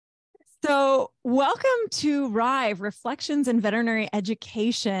So, welcome to RIVE, Reflections in Veterinary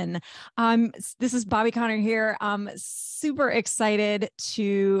Education. This is Bobby Connor here. I'm super excited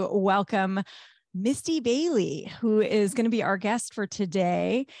to welcome Misty Bailey, who is going to be our guest for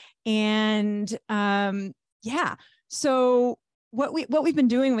today. And so what we've been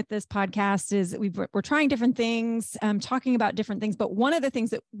doing with this podcast is we're trying different things, talking about different things. But one of the things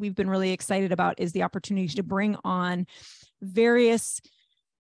that we've been really excited about is the opportunity to bring on various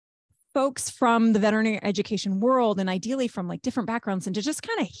folks from the veterinary education world, and ideally from like different backgrounds, and to just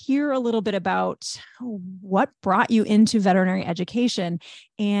kind of hear a little bit about what brought you into veterinary education.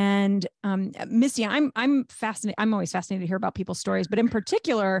 And Misty, I'm fascinated. I'm always fascinated to hear about people's stories, but in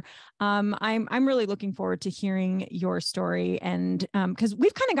particular, I'm really looking forward to hearing your story. And because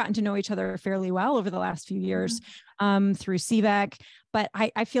we've kind of gotten to know each other fairly well over the last few years through CVEC, but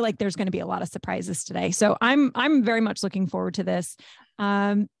I feel like there's going to be a lot of surprises today. So I'm very much looking forward to this.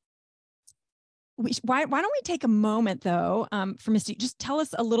 Why don't we take a moment though, for Misty, just tell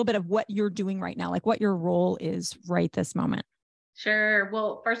us a little bit of what you're doing right now, like what your role is right this moment. Sure.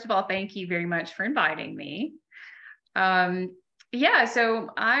 Well, first of all, thank you very much for inviting me. So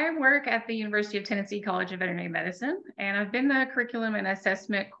I work at the University of Tennessee College of Veterinary Medicine, and I've been the curriculum and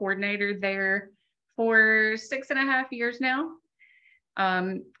assessment coordinator there for 6.5 years now.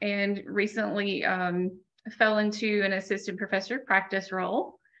 And recently fell into an assistant professor practice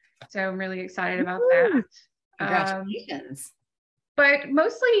role. So I'm really excited about that. Congratulations. But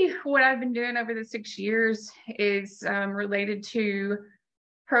mostly what I've been doing over the 6 years is related to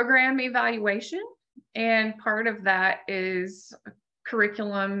program evaluation. And part of that is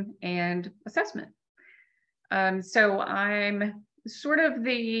curriculum and assessment. So I'm sort of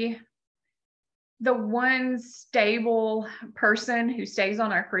the one stable person who stays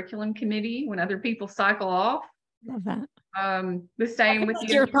on our curriculum committee when other people cycle off. Love that. The same with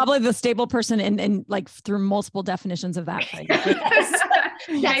you're probably the stable person in like through multiple definitions of that phrase. Yes.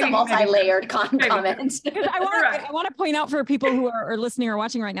 That's a multi-layered comment. I want to point out for people who are listening or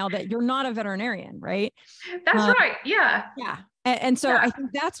watching right now that you're not a veterinarian, right? That's right. Yeah. Yeah. And so I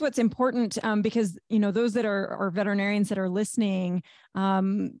think that's what's important, because, those that are veterinarians that are listening,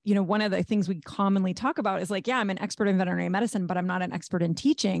 one of the things we commonly talk about is like, I'm an expert in veterinary medicine, but I'm not an expert in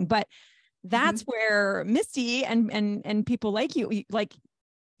teaching. But that's where Misty and people like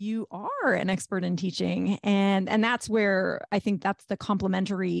you are an expert in teaching. And that's where I think that's the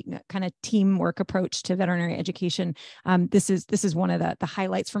complementary kind of teamwork approach to veterinary education. This is one of the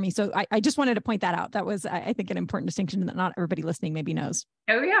highlights for me. So I just wanted to point that out. That was, I think, an important distinction that not everybody listening maybe knows.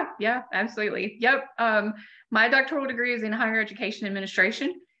 Oh yeah. Yeah, absolutely. Yep. My doctoral degree is in higher education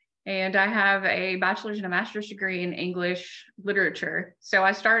administration. And I have a bachelor's and a master's degree in English literature. So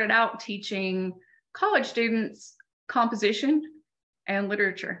I started out teaching college students composition and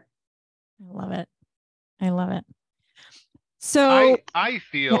literature. I love it. So I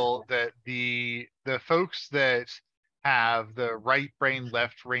feel that the folks that have the right brain,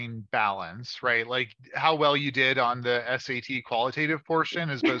 left brain balance, right? Like how well you did on the SAT qualitative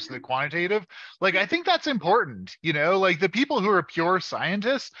portion as opposed to the quantitative. Like, I think that's important, like the people who are pure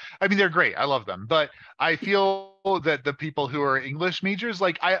scientists, I mean, they're great. I love them. But I feel that the people who are English majors,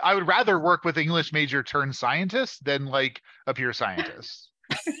 like I would rather work with English major turned scientists than like a pure scientist.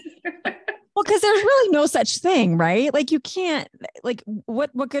 Well, because there's really no such thing, right? Like you can't, like,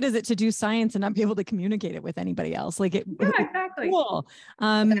 what good is it to do science and not be able to communicate it with anybody else? Like exactly. Cool.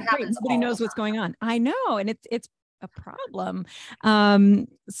 Great. Nobody knows what's going on. I know, and it's a problem.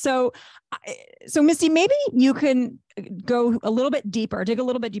 So Misty, maybe you can go a little bit deeper, dig a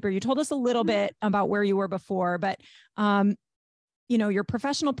little bit deeper. You told us a little bit about where you were before, but your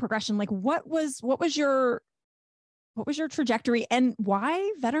professional progression. Like, what was your trajectory, and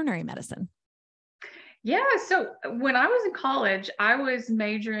why veterinary medicine? Yeah, so when I was in college, I was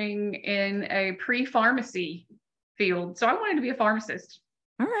majoring in a pre-pharmacy field. So I wanted to be a pharmacist.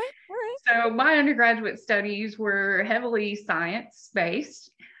 All right. So my undergraduate studies were heavily science-based.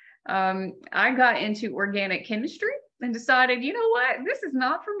 I got into organic chemistry and decided, you know what, this is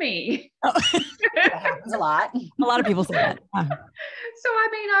not for me. Oh. That happens a lot. A lot of people say that. So I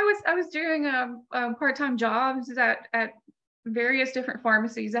mean, I was doing part-time jobs at various different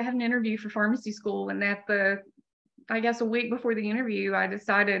pharmacies. I had an interview for pharmacy school, and a week before the interview, I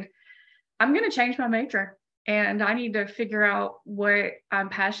decided I'm going to change my major and I need to figure out what I'm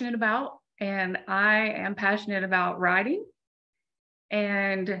passionate about. And I am passionate about writing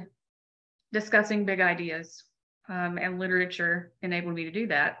and discussing big ideas, and literature enabled me to do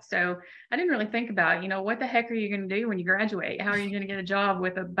that. So I didn't really think about, what the heck are you going to do when you graduate? How are you going to get a job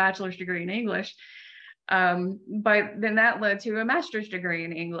with a bachelor's degree in English? But then that led to a master's degree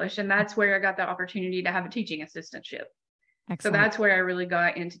in English. And that's where I got the opportunity to have a teaching assistantship. Excellent. So that's where I really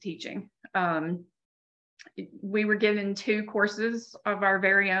got into teaching. We were given two courses of our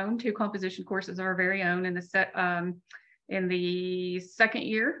very own, two composition courses of our very own in the second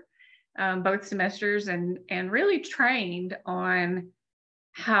year, both semesters, and really trained on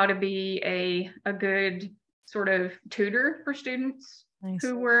how to be a good sort of tutor for students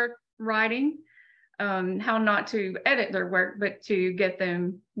who were writing, how not to edit their work, but to get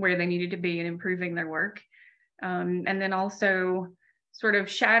them where they needed to be and improving their work. And then also sort of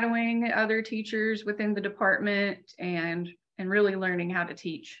shadowing other teachers within the department and really learning how to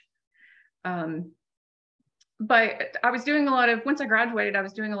teach. But I was doing once I graduated, I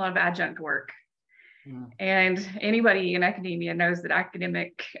was doing a lot of adjunct work. And anybody in academia knows that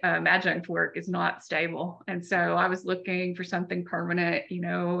academic adjunct work is not stable. And so I was looking for something permanent.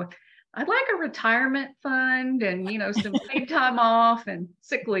 I'd like a retirement fund and, some paid time off and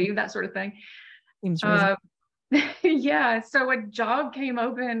sick leave, that sort of thing. Yeah, so a job came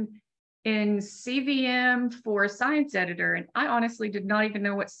open in CVM for science editor, and I honestly did not even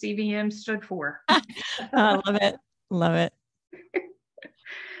know what CVM stood for. I love it.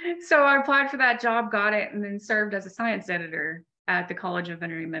 So I applied for that job, got it, and then served as a science editor at the College of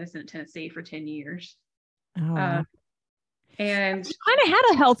Veterinary Medicine at Tennessee for 10 years. And you kind of had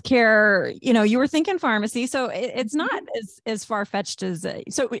a healthcare, you were thinking pharmacy, so it's not as far-fetched as,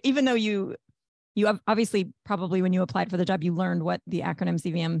 so even though you obviously probably when you applied for the job, you learned what the acronym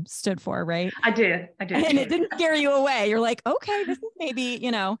CVM stood for, right? I did. And it didn't scare you away. You're like, okay, this is maybe,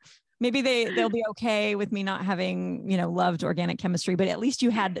 maybe they'll be okay with me not having, loved organic chemistry, but at least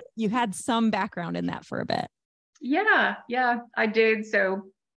you had some background in that for a bit. Yeah, I did. So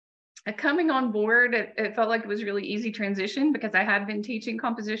coming on board, it felt like it was a really easy transition because I had been teaching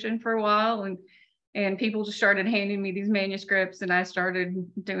composition for a while, and people just started handing me these manuscripts, and I started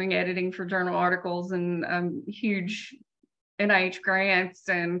doing editing for journal articles and huge NIH grants.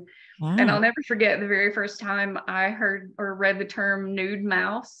 And I'll never forget the very first time I heard or read the term nude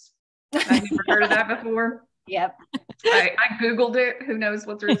mouse. I've never heard of that before. Yep. I Googled it. Who knows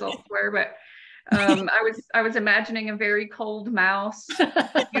what the results were, but I was imagining a very cold mouse,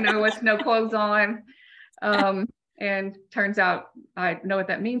 with no clothes on. And turns out I know what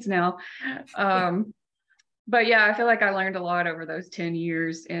that means now. But yeah, I feel like I learned a lot over those 10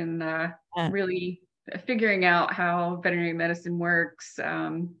 years in really figuring out how veterinary medicine works,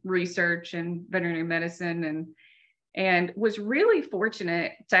 research in veterinary medicine, and was really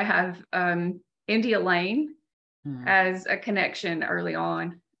fortunate to have India Lane as a connection early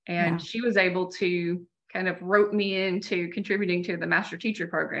on. And she was able to kind of rope me into contributing to the master teacher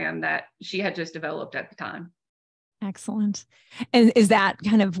program that she had just developed at the time. Excellent. And is that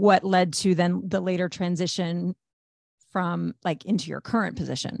kind of what led to then the later transition from into your current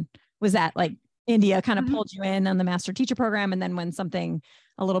position? Was that India kind of pulled you in on the master teacher program, and then when something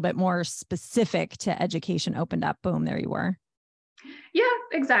a little bit more specific to education opened up, boom, there you were? Yeah,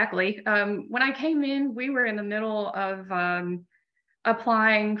 exactly. When I came in, we were in the middle of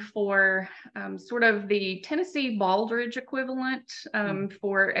applying for sort of the Tennessee Baldrige equivalent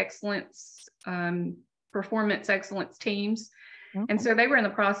for excellence, performance excellence teams. Okay. And so they were in the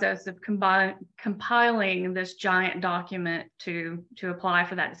process of compiling this giant document to apply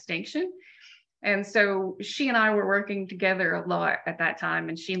for that distinction. And so she and I were working together a lot at that time,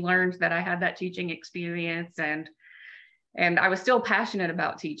 and she learned that I had that teaching experience, and I was still passionate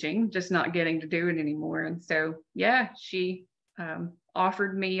about teaching, just not getting to do it anymore. And so, yeah, she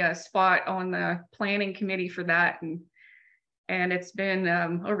offered me a spot on the planning committee for that. And it's been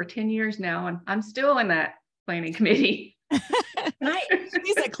over 10 years now, and I'm still in that planning committee.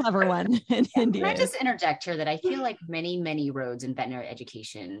 She's a clever one in India. Can I just interject here that I feel like many roads in veterinary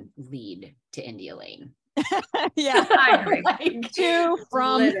education lead to India Lane. Yeah, I agree. To,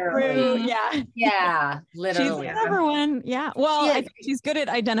 from, through, yeah, literally. She's a clever one. Yeah. Well, I think she's good at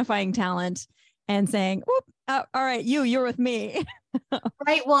identifying talent and saying, "Oop, all right, you're with me."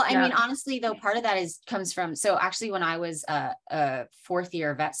 Right. Well, I mean, honestly, though, part of that comes from, so actually when I was a fourth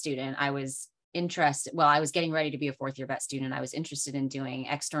year vet student, I was getting ready to be a fourth year vet student. I was interested in doing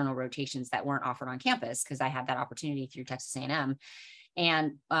external rotations that weren't offered on campus because I had that opportunity through Texas A&M.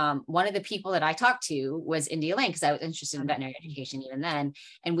 And one of the people that I talked to was India Lane, because I was interested in veterinary education even then.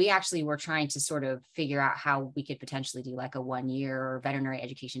 And we actually were trying to sort of figure out how we could potentially do like a 1-year veterinary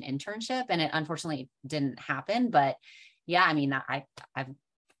education internship. And it unfortunately didn't happen. But yeah, I mean, I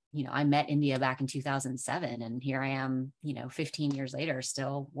met India back in 2007, and here I am, 15 years later,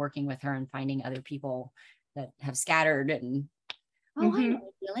 still working with her and finding other people that have scattered and oh, I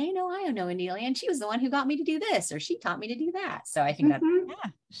know Adelia. No, I know Adelia. And she was the one who got me to do this, or she taught me to do that. So I think that's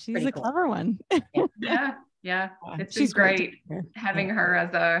she's a clever one. Yeah. It's been great having her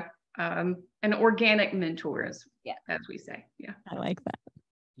as an organic mentor, as we say. Yeah. I like that.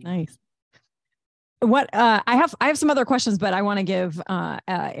 Nice. What I have some other questions, but I want to give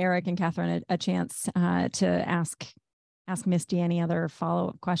Eric and Catherine a chance to ask Misty any other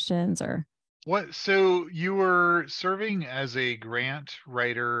follow-up questions or. So you were serving as a grant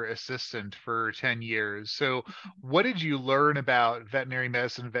writer assistant for 10 years. So what did you learn about veterinary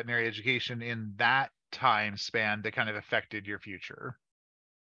medicine, veterinary education in that time span that kind of affected your future?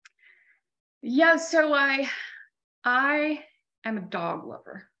 Yeah, so I am a dog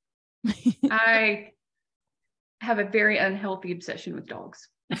lover. I have a very unhealthy obsession with dogs.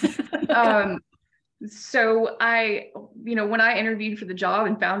 So when I interviewed for the job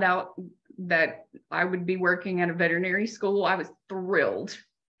and found out that I would be working at a veterinary school, I was thrilled.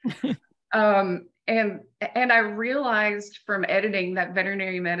 And I realized from editing that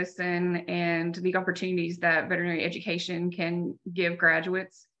veterinary medicine and the opportunities that veterinary education can give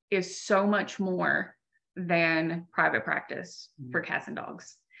graduates is so much more than private practice for cats and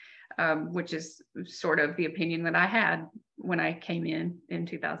dogs, which is sort of the opinion that I had when I came in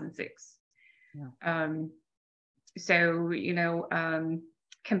 2006.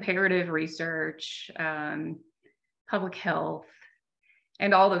 Comparative research, public health,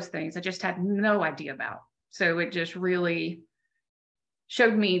 and all those things I just had no idea about. So it just really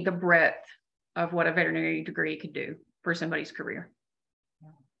showed me the breadth of what a veterinary degree could do for somebody's career.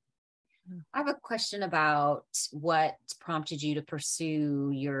 I have a question about what prompted you to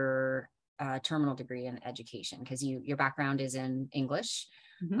pursue your terminal degree in education, because your background is in English,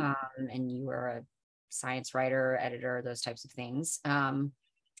 and you were a science writer, editor, those types of things.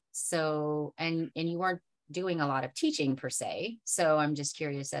 So, and you weren't doing a lot of teaching per se. So I'm just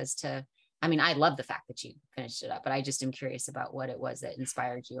curious as to, I love the fact that you finished it up, but I just am curious about what it was that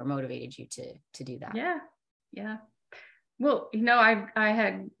inspired you or motivated you to do that. Yeah. Well, I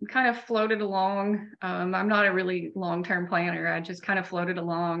had kind of floated along. I'm not a really long-term planner. I just kind of floated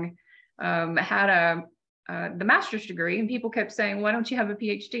along, had the master's degree, and people kept saying, why don't you have a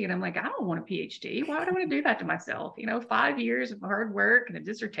PhD? And I'm like, I don't want a PhD. Why would I want to do that to myself? 5 years of hard work and a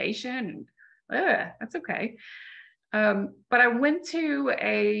dissertation, and that's okay. But I went to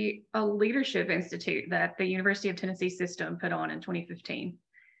a leadership institute that the University of Tennessee system put on in 2015.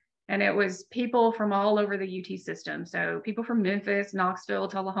 And it was people from all over the UT system. So people from Memphis, Knoxville,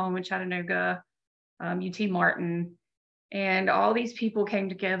 Tullahoma, Chattanooga, UT Martin. And all these people came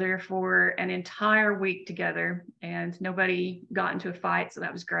together for an entire week together, and nobody got into a fight. So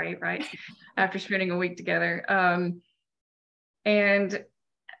that was great, right? After spending a week together. And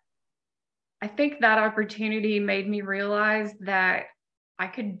I think that opportunity made me realize that I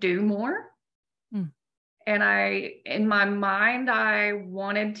could do more. And in my mind, I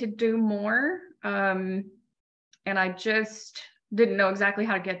wanted to do more. And I just didn't know exactly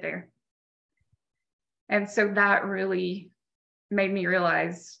how to get there. And so that really made me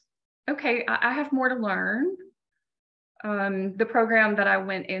realize, okay, I have more to learn. The program that I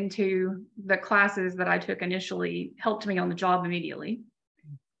went into, the classes that I took initially helped me on the job immediately.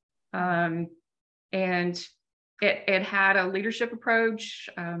 And it had a leadership approach,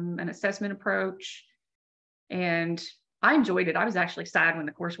 an assessment approach, and I enjoyed it. I was actually sad when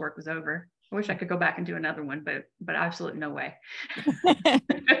the coursework was over. I wish I could go back and do another one, but absolutely no way.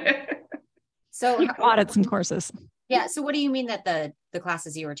 So you audit some courses. Yeah. So what do you mean that the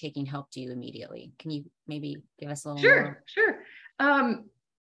classes you were taking helped you immediately? Can you maybe give us a little more? Sure.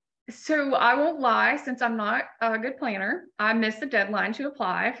 So I won't lie, since I'm not a good planner, I missed the deadline to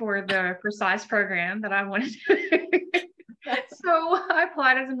apply for the precise program that I wanted to. So I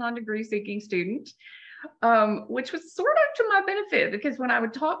applied as a non-degree seeking student, which was sort of to my benefit, because when I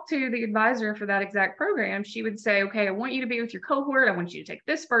would talk to the advisor for that exact program, she would say, okay, I want you to be with your cohort. I want you to take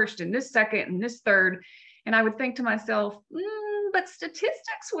this first and this second and this third. And I would think to myself, but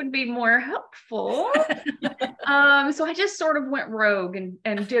statistics would be more helpful. So I just sort of went rogue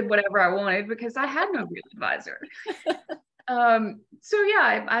and did whatever I wanted because I had no real advisor. So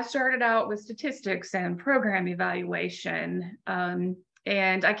yeah, I started out with statistics and program evaluation.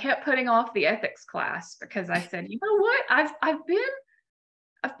 And I kept putting off the ethics class because I said, you know what,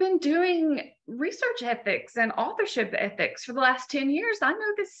 I've been doing research ethics and authorship ethics for the last 10 years. I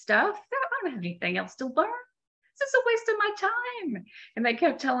know this stuff. I don't have anything else to learn. This is a waste of my time. And they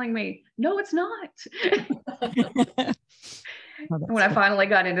kept telling me, no, it's not. When I finally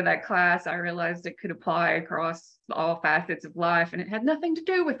got into that class, I realized it could apply across all facets of life, and it had nothing to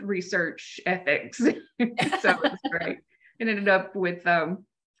do with research ethics. So it was great. it ended up with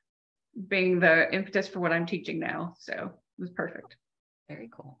being the impetus for what I'm teaching now. So it was perfect. Very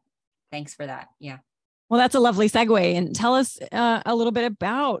cool. Thanks for that. Yeah. Well, that's a lovely segue. And tell us a little bit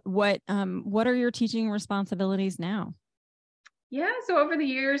about what are your teaching responsibilities now? Yeah, so over the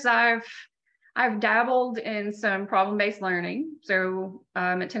years, I've dabbled in some problem-based learning. So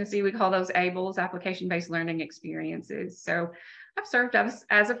at Tennessee, we call those ABLEs, application-based learning experiences. So I've served as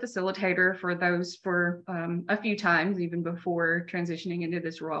a facilitator for those for a few times, even before transitioning into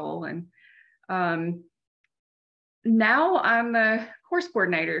this role. And now I'm the course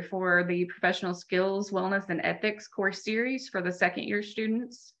coordinator for the Professional Skills, Wellness, and Ethics course series for the second year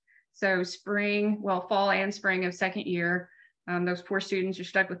students. So fall and spring of second year, those poor students are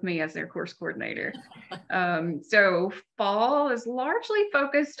stuck with me as their course coordinator. So fall is largely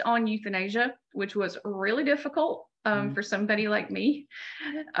focused on euthanasia, which was really difficult for somebody like me.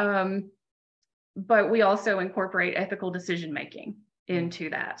 But we also incorporate ethical decision-making into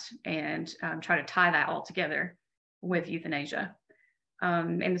that and try to tie that all together with euthanasia.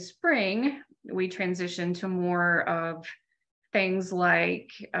 In the spring, we transition to more of things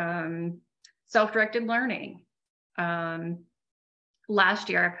like self-directed learning. Last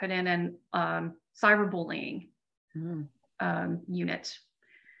year, I put in an cyberbullying unit.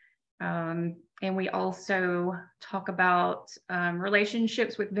 And we also talk about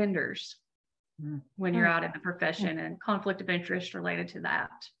relationships with vendors when you're out in the profession and conflict of interest related to that.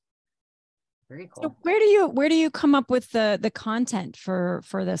 Very cool. So where do you come up with the content for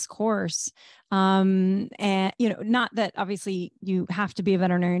this course? And not that obviously you have to be a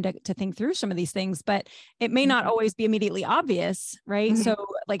veterinarian to think through some of these things, but it may not always be immediately obvious, right? So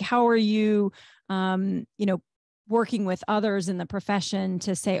like, how are you, working with others in the profession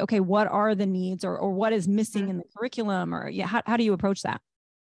to say, okay, what are the needs or what is missing in the curriculum, or how do you approach that?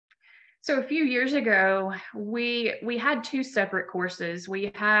 So a few years ago, we had two separate courses.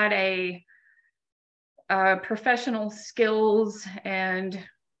 We had a professional skills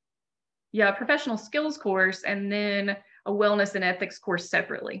course, and then a wellness and ethics course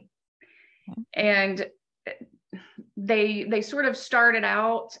separately. Okay. And they sort of started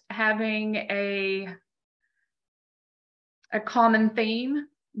out having a common theme,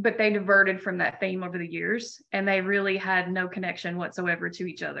 but they diverted from that theme over the years, and they really had no connection whatsoever to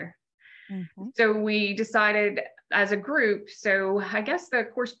each other. So we decided as a group, so I guess the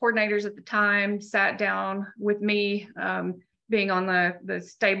course coordinators at the time sat down with me, being on the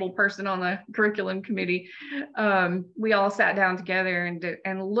stable person on the curriculum committee. We all sat down together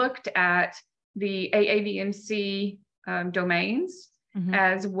and looked at the AAVMC domains,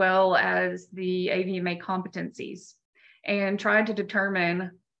 as well as the AVMA competencies, and tried to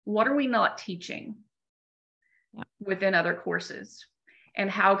determine what are we not teaching within other courses. And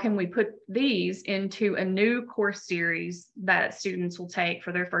how can we put these into a new course series that students will take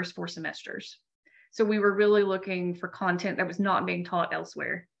for their first 4 semesters? So we were really looking for content that was not being taught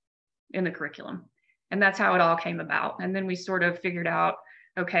elsewhere in the curriculum. And that's how it all came about. And then we sort of figured out,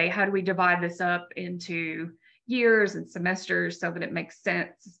 okay, how do we divide this up into years and semesters so that it makes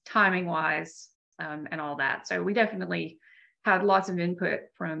sense timing wise, and all that. So we definitely had lots of input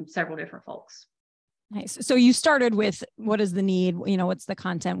from several different folks. Nice. So you started with what is the need, what's the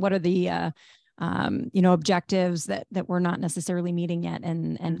content, what are the, objectives that we're not necessarily meeting yet,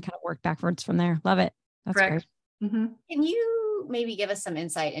 and kind of work backwards from there. Love it. That's correct. Great. Can you maybe give us some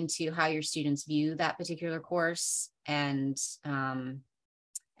insight into how your students view that particular course? And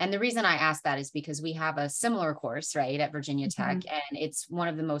the reason I ask that is because we have a similar course, right, at Virginia Tech, and it's one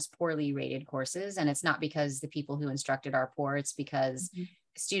of the most poorly rated courses. And it's not because the people who instructed are poor, it's because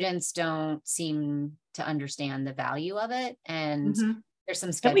students don't seem to understand the value of it. And there's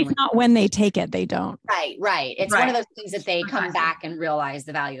some scheduling. At least not when they take it, they don't. Right. It's one of those things that they come back and realize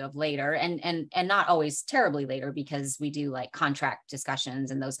the value of later, and not always terribly later, because we do like contract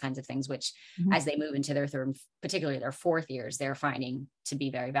discussions and those kinds of things, which as they move into their third, particularly their 4th years, they're finding to be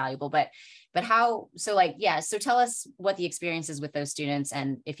very valuable. But how, so tell us what the experience is with those students,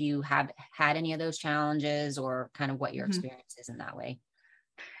 and if you have had any of those challenges, or kind of what your experience is in that way.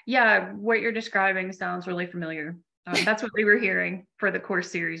 Yeah, what you're describing sounds really familiar. That's what we were hearing for the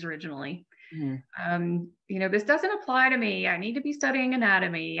course series originally. This doesn't apply to me. I need to be studying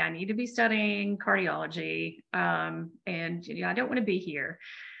anatomy. I need to be studying cardiology. And I don't want to be here.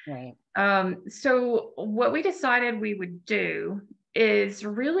 Right. So what we decided we would do is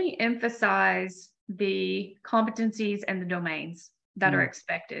really emphasize the competencies and the domains that are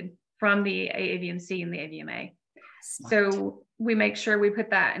expected from the AAVMC and the AVMA. Smart. So we make sure we put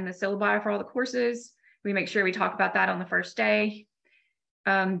that in the syllabi for all the courses. We make sure we talk about that on the first day.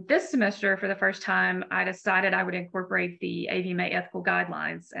 this semester, for the first time, I decided I would incorporate the AVMA ethical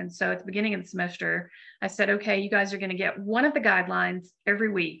guidelines. And so at the beginning of the semester, I said, okay, you guys are going to get one of the guidelines every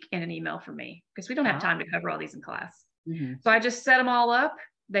week in an email from me, because we don't have time to cover all these in class. Mm-hmm. So I just set them all up.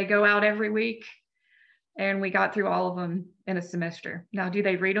 They go out every week, and we got through all of them in a semester. Now, do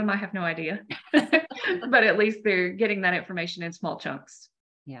they read them? I have no idea, but at least they're getting that information in small chunks.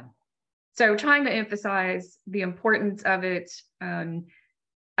 Yeah. So trying to emphasize the importance of it.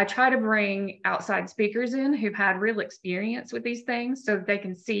 I try to bring outside speakers in who've had real experience with these things so that they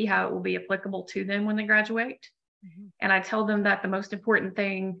can see how it will be applicable to them when they graduate. Mm-hmm. And I tell them that the most important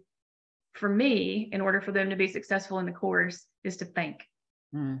thing for me, in order for them to be successful in the course, is to think.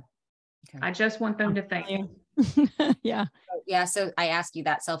 Mm. Okay. I just want them to think. Yeah. Yeah. So I ask you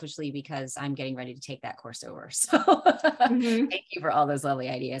that selfishly because I'm getting ready to take that course over. So mm-hmm. Thank you for all those lovely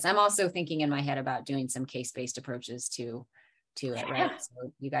ideas. I'm also thinking in my head about doing some case-based approaches to it, right?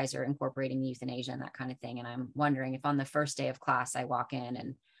 So you guys are incorporating euthanasia and that kind of thing. And I'm wondering if on the first day of class, I walk in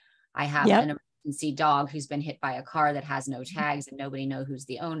and I have an emergency dog who's been hit by a car that has no tags and nobody knows who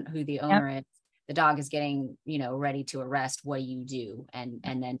the owner is. The dog is getting, ready to arrest. What do you do? And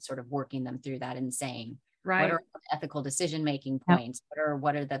then sort of working them through that and saying, right, what are ethical decision-making points?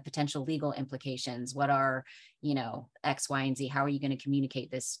 What are the potential legal implications? What are, X, Y, and Z? How are you going to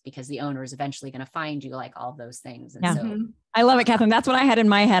communicate this? Because the owner is eventually going to find you, like all those things. And so I love it, Catherine. That's what I had in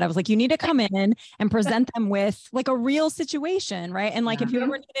my head. I was like, you need to come in and present them with like a real situation, right? And like, if you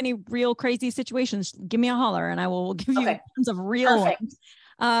ever need any real crazy situations, give me a holler and I will give you tons of real ones.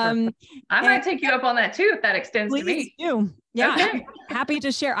 I might take you up on that too, if that extends to me. Do. Yeah. Okay. Happy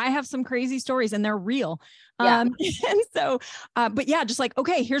to share. I have some crazy stories and they're real. And so, but yeah, just like,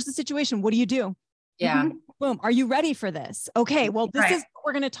 okay, here's the situation. What do you do? Yeah. Boom. Are you ready for this? Okay. Well, this is what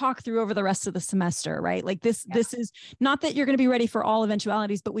we're going to talk through over the rest of the semester, right? Like this is not that you're going to be ready for all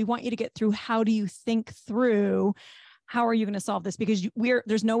eventualities, but we want you to get through. How do you think through? How are you going to solve this? Because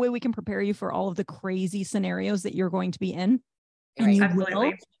there's no way we can prepare you for all of the crazy scenarios that you're going to be in.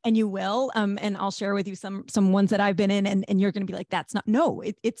 And you will, and I'll share with you some ones that I've been in, and you're going to be like, that's not, no,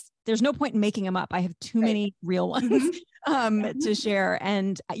 there's no point in making them up. I have too many real ones, to share.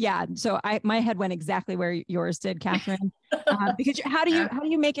 And so my head went exactly where yours did, Catherine, because how do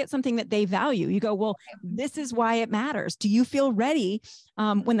you make it something that they value? You go, well, this is why it matters. Do you feel ready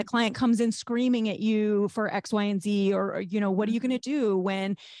when the client comes in screaming at you for X, Y, and Z, or what are you going to do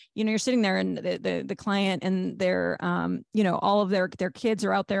when, you're sitting there and the client and their, all of their kids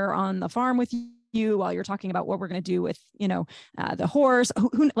are out there on the farm with you while you're talking about what we're going to do with, the horse,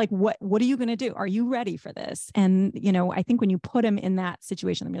 what are you going to do? Are you ready for this? And, I think when you put them in that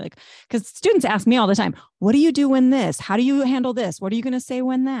situation, they'll be like, because students ask me all the time, what do you do when this? How do you handle this? What are you going to say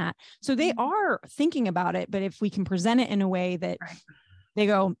when that? So they are thinking about it, but if we can present it in a way that they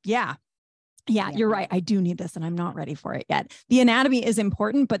go, yeah, you're right. I do need this and I'm not ready for it yet. The anatomy is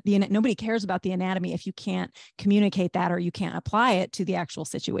important, but nobody cares about the anatomy if you can't communicate that or you can't apply it to the actual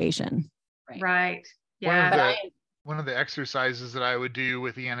situation. Right. Yeah. One of the exercises that I would do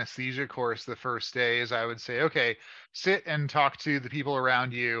with the anesthesia course the first day is I would say, okay, sit and talk to the people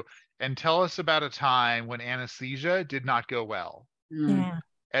around you and tell us about a time when anesthesia did not go well. Yeah.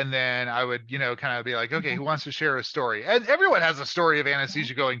 And then I would, kind of be like, okay, who wants to share a story? And everyone has a story of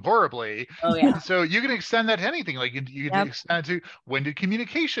anesthesia going horribly. Oh, yeah. So you can extend that to anything. Like you can extend to, when did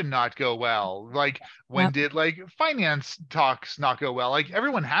communication not go well? Like when did finance talks not go well? Like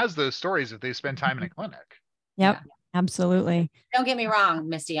everyone has those stories if they spend time in a clinic. Yep. Yeah. Absolutely. Don't get me wrong,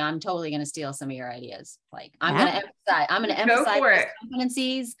 Misty. I'm totally going to steal some of your ideas. Like I'm going to emphasize those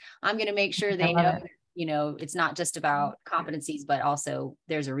competencies. I'm going to make sure they know. It's not just about competencies, but also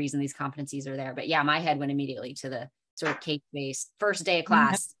there's a reason these competencies are there. But yeah, my head went immediately to the sort of case-based first day of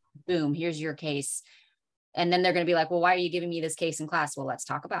class. Boom, here's your case. And then they're going to be like, well, why are you giving me this case in class? Well, let's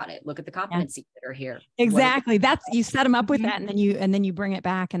talk about it. Look at the competencies that are here. Exactly. You set them up with that, and then you bring it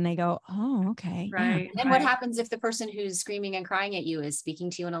back and they go, oh, okay. Right. And then what happens if the person who's screaming and crying at you is speaking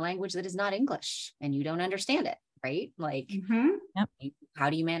to you in a language that is not English and you don't understand it? Right. Like, how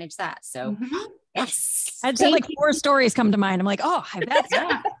do you manage that? So yes. I'd say like 4 stories come to mind. I'm like, oh, I bet.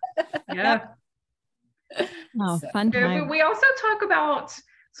 Yeah. Oh, fun time. But we also talk about,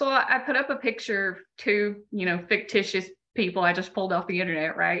 so I put up a picture of 2, fictitious people I just pulled off the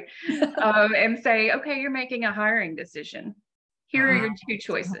internet, right? And say, okay, you're making a hiring decision. Here are your 2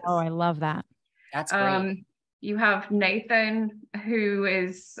 choices. Oh, I love that. That's great. You have Nathan, who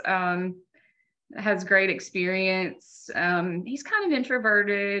is has great experience. He's kind of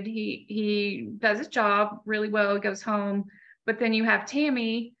introverted. He does his job really well. He goes home. But then you have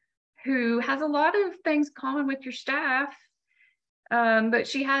Tammy, who has a lot of things common with your staff. but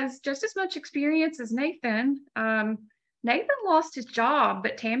she has just as much experience as Nathan. Nathan lost his job,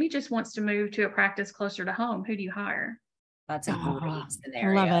 but Tammy just wants to move to a practice closer to home. Who do you hire? That's a great I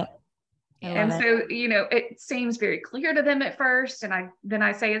scenario. love it. And so, it seems very clear to them at first. And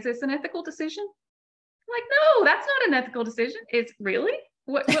I say, is this an ethical decision? I'm like, no, that's not an ethical decision. It's really,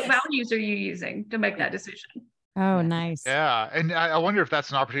 what values are you using to make that decision? Oh, nice. Yeah. And I wonder if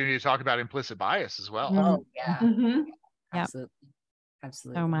that's an opportunity to talk about implicit bias as well. Oh, yeah. Mm-hmm. Absolutely.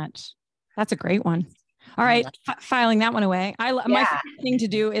 Absolutely. So much. That's a great one. All right, filing that one away. My favorite thing to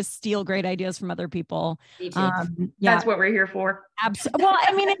do is steal great ideas from other people. Me too. That's what we're here for. Absolutely. Well,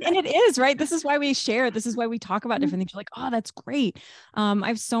 I mean, and it is, right? This is why we share. This is why we talk about different things. You're like, oh, that's great. I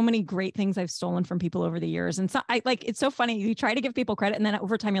have so many great things I've stolen from people over the years. And so it's so funny. You try to give people credit and then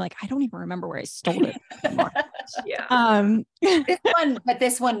over time you're like, I don't even remember where I stole it anymore. Yeah.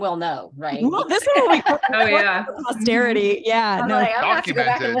 This one will know, right? Well, this one will be oh yeah. Posterity. Yeah. I'm no. like, I'm gonna have to go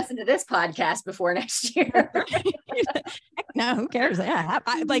back and listen to this podcast before next year. No, who cares? Yeah.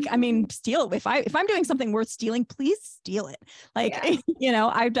 I mean, steal. If I'm doing something worth stealing, please steal it. Like, I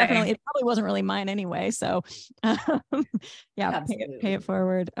definitely, it probably wasn't really mine anyway. So pay it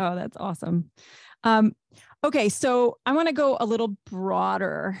forward. Oh, that's awesome. Okay. So I want to go a little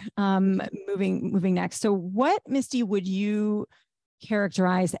broader, moving next. So what, Misty, would you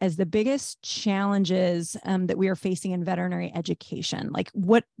characterize as the biggest challenges that we are facing in veterinary education? Like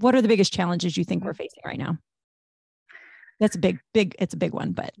what are the biggest challenges you think we're facing right now? That's it's a big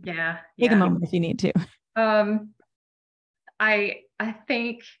one, but take a moment if you need to. I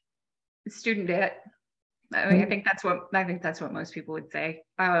think student debt. I mean, I think that's what most people would say.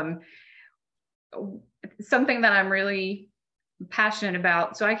 Something that I'm really passionate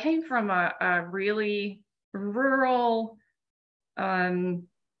about. So I came from a really rural,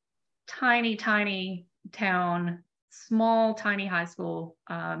 tiny town, small, tiny high school.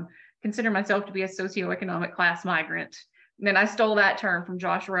 Consider myself to be a socioeconomic class migrant. And then I stole that term from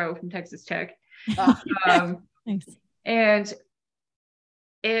Josh Rowe from Texas Tech. Nice. And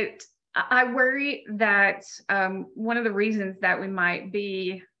I worry that one of the reasons that we might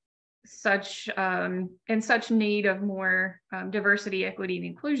be in such need of more diversity, equity, and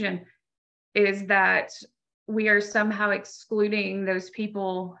inclusion is that we are somehow excluding those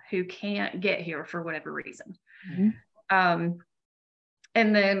people who can't get here for whatever reason. Mm-hmm.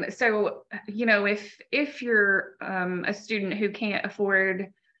 And then, so, if you're a student who can't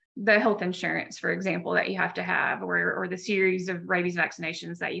afford the health insurance, for example, that you have to have, or the series of rabies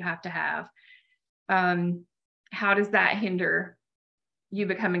vaccinations that you have to have, how does that hinder you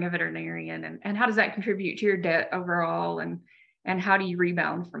becoming a veterinarian? And how does that contribute to your debt overall? And how do you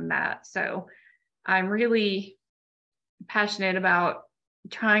rebound from that? So I'm really passionate about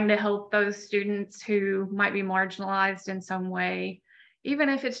trying to help those students who might be marginalized in some way, even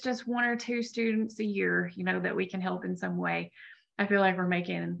if it's just one or two students a year, that we can help in some way. I feel like we're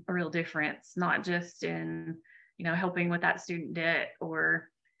making a real difference, not just in, helping with that student debt or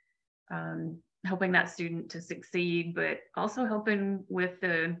helping that student to succeed, but also helping with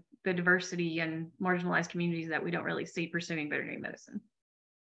the diversity and marginalized communities that we don't really see pursuing veterinary medicine.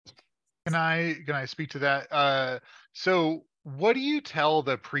 Can I speak to that? So what do you tell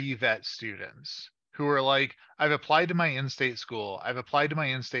the pre-vet students who are like, I've applied to my in-state school.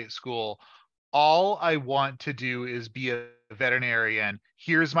 All I want to do is be a veterinarian.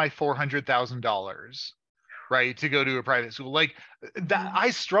 Here's my $400,000, right, to go to a private school. Like that,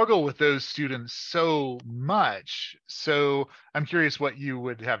 I struggle with those students so much. So I'm curious what you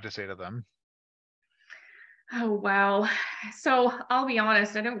would have to say to them. Oh, wow. So I'll be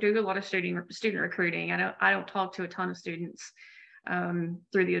honest, I don't do a lot of student recruiting. I don't talk to a ton of students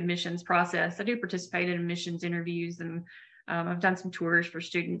through the admissions process. I do participate in admissions interviews, and I've done some tours for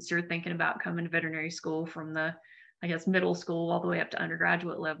students who are thinking about coming to veterinary school from the, middle school all the way up to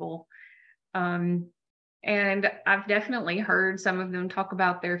undergraduate level. And I've definitely heard some of them talk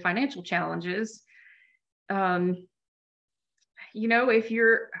about their financial challenges. If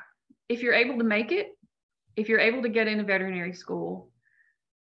you're able to make it, if you're able to get into veterinary school,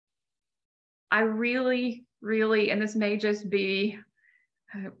 I really, really, and this may just be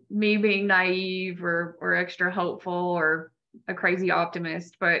me being naive or extra hopeful or a crazy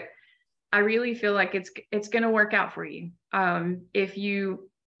optimist, but I really feel like it's going to work out for you. If you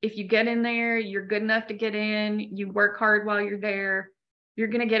get in there, you're good enough to get in, you work hard while you're there, you're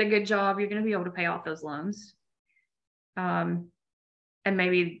going to get a good job, you're going to be able to pay off those loans. And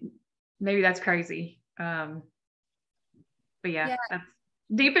maybe that's crazy. But yeah, that's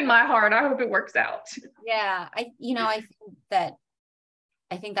deep in my heart. I hope it works out. Yeah. I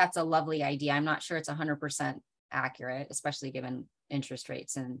think that's a lovely idea. I'm not sure it's 100% accurate, especially given interest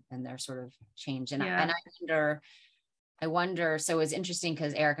rates and their sort of change. And, Yeah. and I wonder, so it's interesting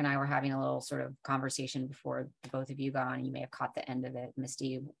because Eric and I were having a little sort of conversation before both of you got on. You may have caught the end of it,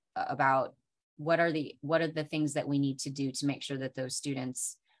 Misty, about what are the things that we need to do to make sure that those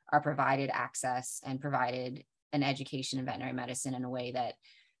students are provided access and provided an education in veterinary medicine in a way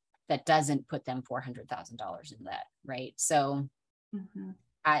that doesn't put them $400,000 in debt, right? So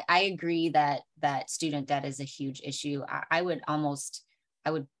I agree that student debt is a huge issue. I would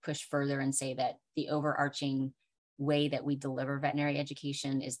push further and say that the overarching way that we deliver veterinary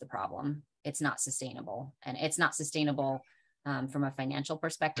education is the problem. It's not sustainable, and it's not sustainable from a financial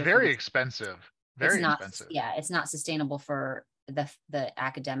perspective. Very expensive. Very expensive. Yeah, it's not sustainable for the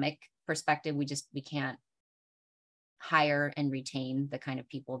academic perspective. We can't hire and retain the kind of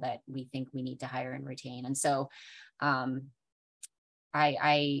people that we think we need to hire and retain. And so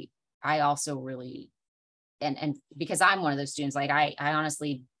I also really, and because I'm one of those students, like I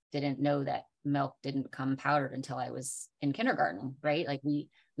honestly didn't know that milk didn't come powdered until I was in kindergarten, right? Like we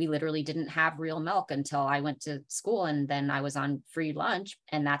literally didn't have real milk until I went to school, and then I was on free lunch,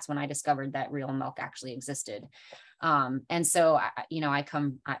 and that's when I discovered that real milk actually existed. And so I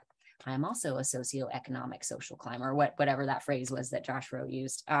am also a socioeconomic social climber, whatever that phrase was that Josh Rowe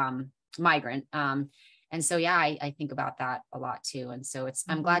used, migrant. And so, yeah, I think about that a lot too. And so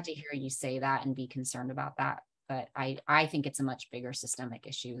I'm glad to hear you say that and be concerned about that. But I think it's a much bigger systemic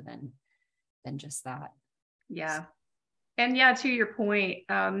issue than just that. Yeah. And yeah, to your point,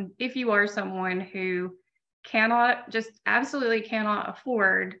 if you are someone who absolutely cannot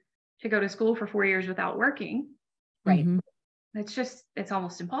afford to go to school for 4 years without working, right? It's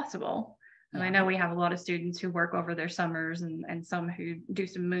almost impossible. And Yeah. I know we have a lot of students who work over their summers and some who do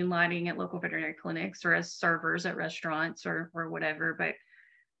some moonlighting at local veterinary clinics or as servers at restaurants or whatever. But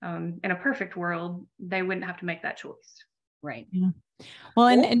in a perfect world, they wouldn't have to make that choice. Right. Yeah. Well,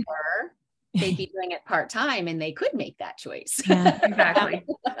 and or they'd be doing it part-time and they could make that choice. Yeah. Exactly.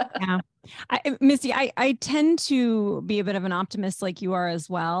 Yeah. Misty, I tend to be a bit of an optimist like you are as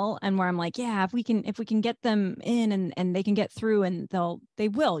well. And where I'm like, yeah, if we can get them in and they can get through and they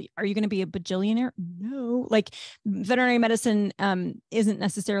will. Are you going to be a bajillionaire? No. Like veterinary medicine isn't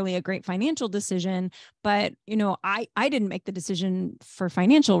necessarily a great financial decision, but I didn't make the decision for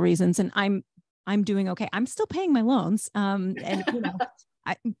financial reasons, and I'm doing okay. I'm still paying my loans. And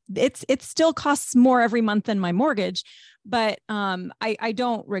it still costs more every month than my mortgage, but I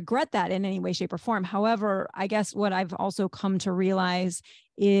don't regret that in any way, shape, or form. However, I guess what I've also come to realize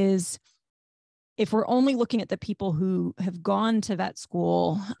is if we're only looking at the people who have gone to vet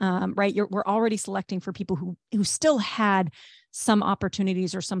school, right, we're already selecting for people who still had some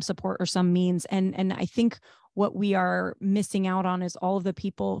opportunities or some support or some means. And I think what we are missing out on is all of the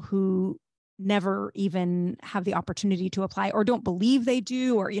people who never even have the opportunity to apply or don't believe they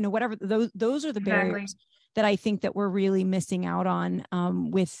do, or, whatever. Those are the barriers that I think that we're really missing out on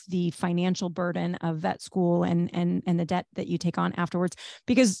with the financial burden of vet school and the debt that you take on afterwards.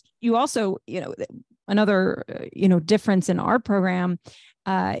 Because you also, another, difference in our program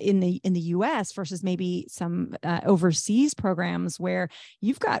in the US versus maybe some overseas programs where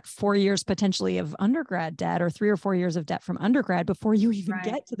you've got 4 years potentially of undergrad debt or 3 or 4 years of debt from undergrad before you even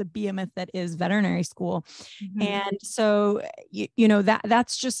get to the behemoth that is veterinary school. And so,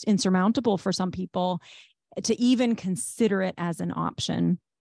 that's just insurmountable for some people to even consider it as an option.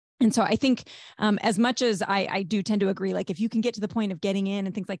 And so I think as much as I do tend to agree, like if you can get to the point of getting in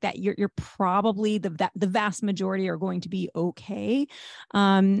and things like that, you're probably the vast majority are going to be okay.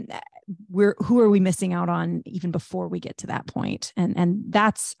 Who are we missing out on even before we get to that point? And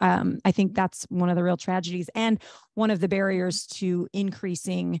that's I think that's one of the real tragedies and one of the barriers to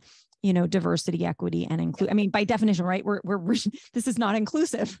increasing diversity, equity, and include. I mean, by definition, right? We're this is not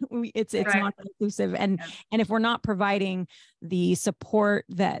inclusive. It's not inclusive. And if we're not providing the support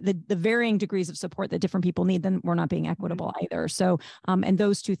that the varying degrees of support that different people need, then we're not being equitable either. So, and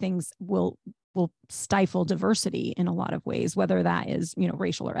those two things will stifle diversity in a lot of ways, whether that is,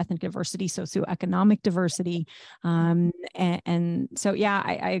 racial or ethnic diversity, socioeconomic diversity. And so, yeah,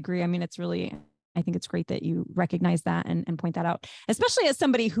 I agree. I mean, I think it's great that you recognize that and point that out, especially as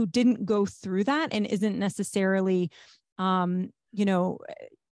somebody who didn't go through that and isn't necessarily,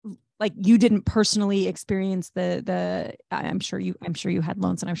 like you didn't personally experience I'm sure you had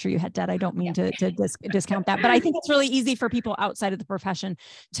loans and I'm sure you had debt. I don't mean to discount that, but I think it's really easy for people outside of the profession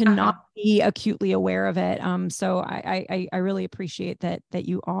to not be acutely aware of it. So I really appreciate that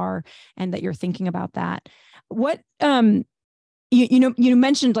you are, and that you're thinking about that. What, you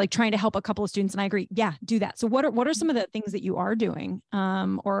mentioned like trying to help a couple of students, and I agree. Yeah, do that. So what are some of the things that you are doing?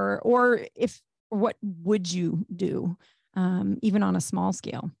 Or if what would you do, even on a small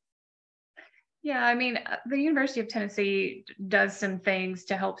scale? Yeah, I mean, the University of Tennessee does some things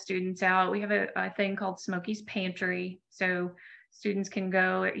to help students out. We have a thing called Smokey's Pantry. So students can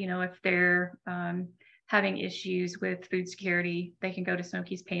go, if they're having issues with food security, they can go to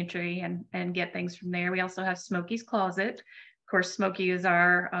Smokey's Pantry and get things from there. We also have Smokey's Closet. Of course, Smokey is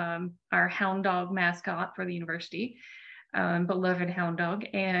our hound dog mascot for the university, beloved hound dog.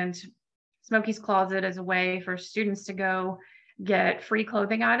 And Smokey's Closet is a way for students to go get free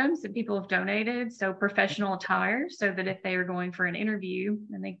clothing items that people have donated. So professional attire, so that if they are going for an interview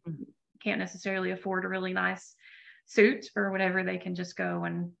and they can't necessarily afford a really nice suit or whatever, they can just go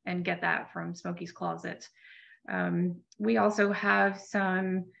and get that from Smokey's Closet. We also have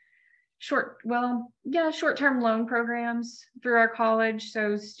some short-term loan programs through our college.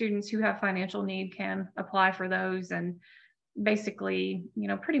 So students who have financial need can apply for those and basically,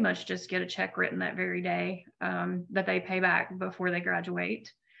 pretty much just get a check written that very day that they pay back before they graduate.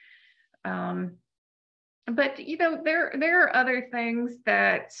 But there are other things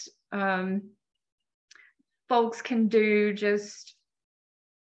that folks can do just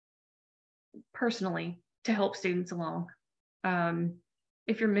personally to help students along.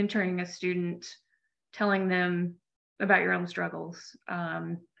 If you're mentoring a student, telling them about your own struggles,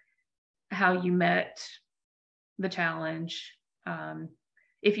 how you met the challenge.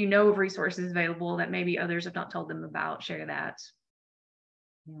 If you know of resources available that maybe others have not told them about, share that.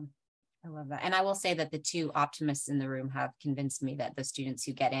 Yeah, I love that. And I will say that the two optimists in the room have convinced me that the students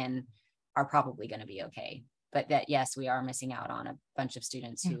who get in are probably going to be okay. But that, yes, we are missing out on a bunch of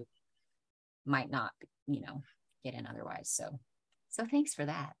students who might not, get in otherwise. So thanks for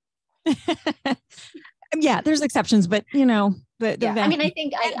that. Yeah, there's exceptions, but I mean, I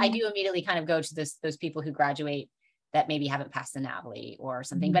think I do immediately kind of go to those people who graduate that maybe haven't passed the NAVLE or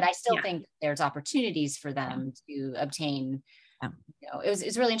something, but I still think there's opportunities for them to obtain.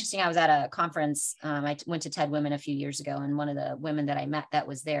 It's really interesting. I was at a conference. I went to TED Women a few years ago, and one of the women that I met that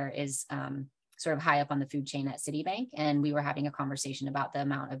was there is sort of high up on the food chain at Citibank, and we were having a conversation about the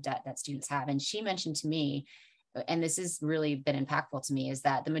amount of debt that students have, and she mentioned to me, and this has really been impactful to me, is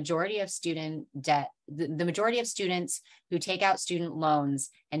that the majority of student debt, the majority of students who take out student loans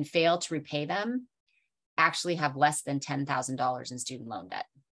and fail to repay them actually have less than $10,000 in student loan debt.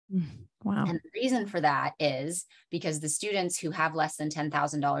 Wow. And the reason for that is because the students who have less than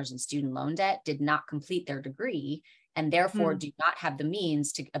 $10,000 in student loan debt did not complete their degree and therefore do not have the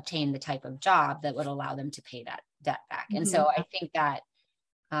means to obtain the type of job that would allow them to pay that debt back. And so I think that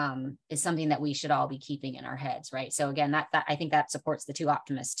is something that we should all be keeping in our heads, right? So again, that I think that supports the two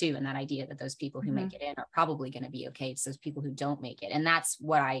optimists too, and that idea that those people who make it in are probably going to be okay. It's those people who don't make it, and that's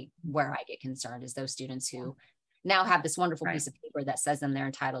where I get concerned, is those students who now have this wonderful piece of paper that says them they're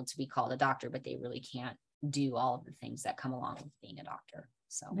entitled to be called a doctor, but they really can't do all of the things that come along with being a doctor.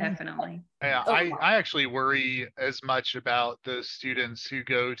 So definitely. Yeah, I actually worry as much about the students who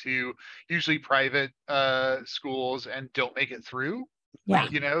go to usually private schools and don't make it through.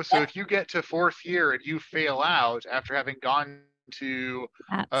 Yeah. So if you get to fourth year and you fail out after having gone to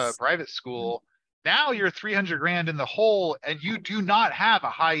a private school, now you're 300 grand in the hole and you do not have a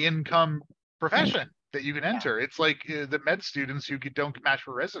high income profession that you can enter. It's like the med students who don't match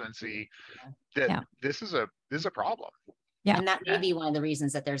for residency, that this is a problem. Yeah. And that may be one of the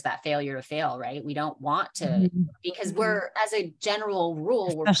reasons that there's that failure to fail, right? We don't want to, because we're, as a general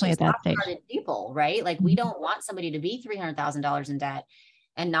rule, especially we're at that stage, people, right? Like we don't want somebody to be $300,000 in debt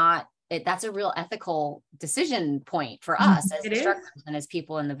and not, that's a real ethical decision point for us as instructors and as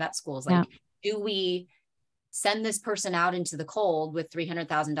people in the vet schools. Like, do we send this person out into the cold with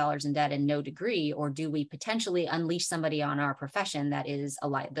 $300,000 in debt and no degree, or do we potentially unleash somebody on our profession that is a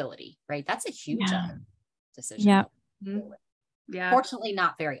liability, right? That's a huge decision. Yeah. Yeah. Fortunately,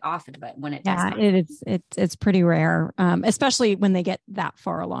 not very often, but when it does happen. It's pretty rare, especially when they get that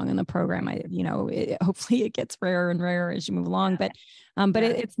far along in the program. Hopefully it gets rarer and rarer as you move along, but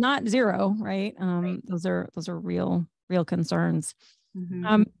it's not zero, right? Those are real concerns.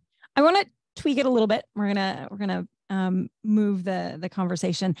 I want to tweak it a little bit. We're gonna move the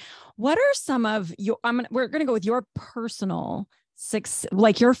conversation. What are some of your? We're gonna go with your personal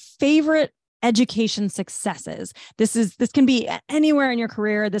like your favorite education successes. This can be anywhere in your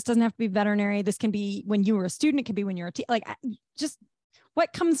career. This doesn't have to be veterinary. This can be when you were a student. It can be when you're just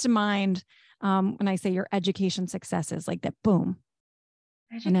what comes to mind when I say your education successes, like that. Boom.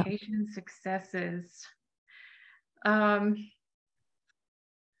 Education successes. Oh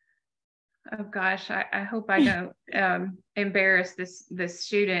gosh, I hope I don't embarrass this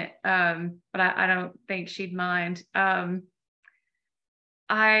student, but I don't think she'd mind.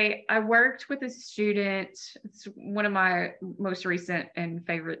 I worked with a student. It's one of my most recent and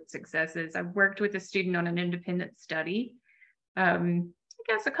favorite successes. I worked with a student on an independent study, I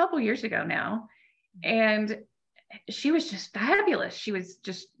guess a couple years ago now, and she was just fabulous. She was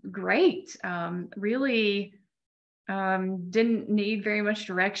just great. Really didn't need very much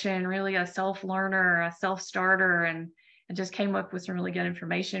direction, really a self-learner, a self-starter, and just came up with some really good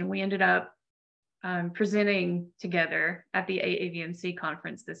information. We ended up presenting together at the AAVMC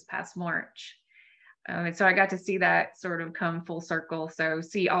conference this past March. And so I got to see that sort of come full circle. So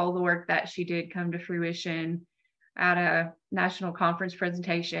see all the work that she did come to fruition at a national conference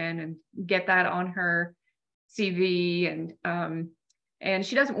presentation and get that on her CV. And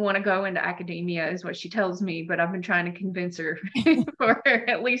she doesn't want to go into academia is what she tells me, but I've been trying to convince her for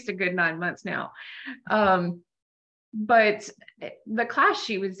at least a good 9 months now. But the class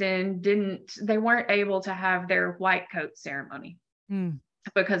she was in they weren't able to have their white coat ceremony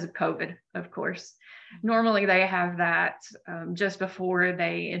because of COVID, of course. Normally they have that just before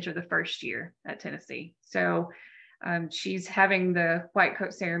they enter the first year at Tennessee. So she's having the white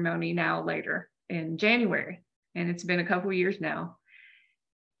coat ceremony now later in January, and it's been a couple of years now.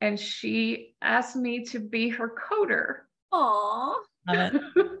 And she asked me to be her coder. Aww. Love it.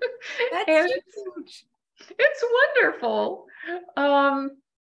 That's huge. It's wonderful. Yeah,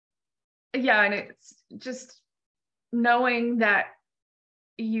 and it's just knowing that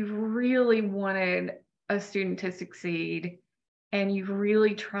you really wanted a student to succeed and you've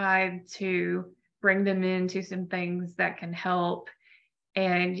really tried to bring them into some things that can help,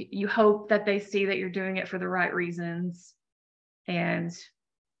 and you hope that they see that you're doing it for the right reasons. And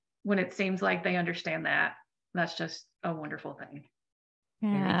when it seems like they understand that, that's just a wonderful thing.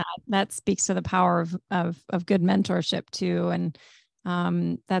 Yeah, that speaks to the power of good mentorship too, and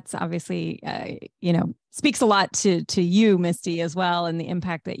that's obviously speaks a lot to you, Misty, as well, and the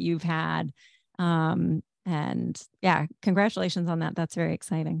impact that you've had. And yeah, congratulations on that. That's very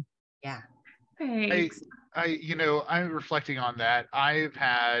exciting. Yeah. Thanks. I'm reflecting on that. I've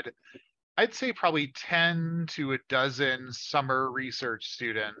had, I'd say probably 10 to a dozen summer research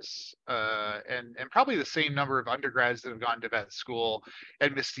students, and probably the same number of undergrads that have gone to vet school.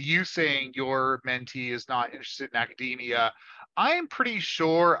 And Misty, you saying your mentee is not interested in academia, I'm pretty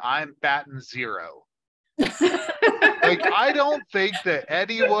sure I'm batting zero. Like, I don't think that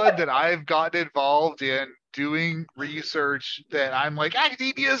anyone that I've gotten involved in doing research that I'm like,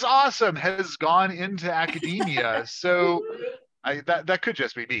 academia is awesome, has gone into academia. So that could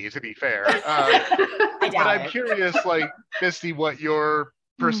just be me, to be fair. But I'm curious, like, Misty, what your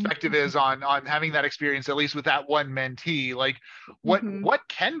perspective is on having that experience, at least with that one mentee. Like, what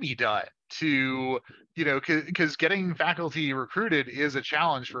can be done to, because getting faculty recruited is a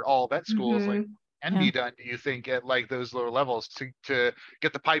challenge for all vet schools. Like, can be done, do you think, at like those lower levels to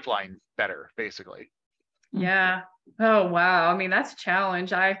get the pipeline better, basically? Yeah. Oh, wow. I mean, that's a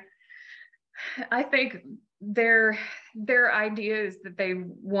challenge. I think their ideas that they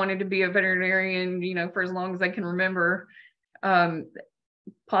wanted to be a veterinarian, for as long as I can remember,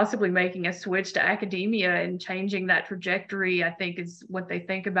 possibly making a switch to academia and changing that trajectory, I think, is what they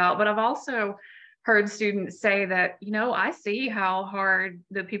think about. But I've also heard students say that, I see how hard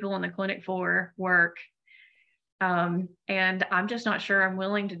the people in the clinic floor work. And I'm just not sure I'm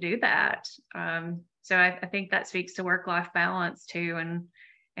willing to do that. So I think that speaks to work-life balance too,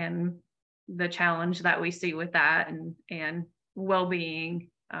 and the challenge that we see with that, and well-being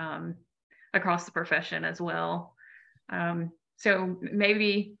across the profession as well. So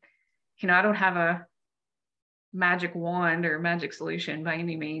maybe, I don't have a magic wand or magic solution by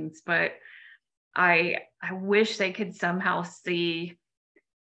any means, but I wish they could somehow see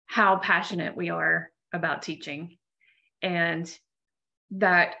how passionate we are about teaching, and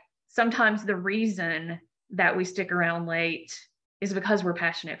that sometimes the reason that we stick around late is because we're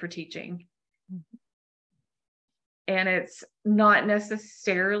passionate for teaching. And it's not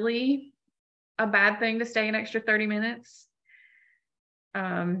necessarily a bad thing to stay an extra 30 minutes.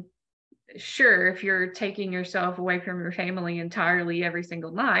 Sure, if you're taking yourself away from your family entirely every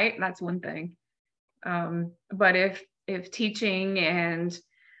single night, that's one thing. But if teaching and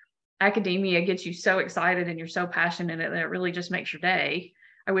academia gets you so excited and you're so passionate that it really just makes your day,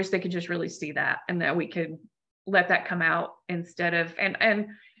 I wish they could just really see that, and that we could let that come out instead of, and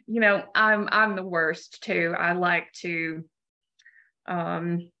I'm the worst too. I like to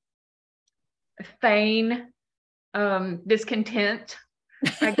feign discontent,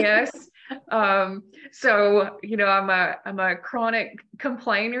 I guess. So I'm a chronic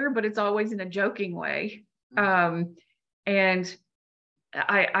complainer, but it's always in a joking way. And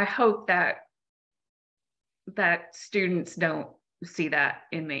I hope that students don't see that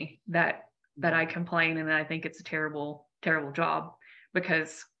in me, that I complain and I think it's a terrible, terrible job,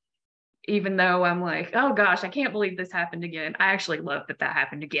 because even though I'm like, oh gosh, I can't believe this happened again, I actually love that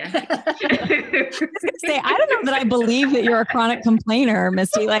happened again. Say, I don't know that I believe that you're a chronic complainer,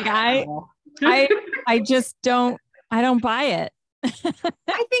 Misty. Like I just don't buy it.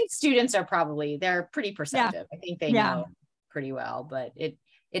 I think students are they're pretty perceptive. I think they know pretty well, but it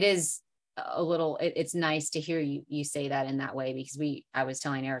is a little, it's nice to hear you say that in that way, because I was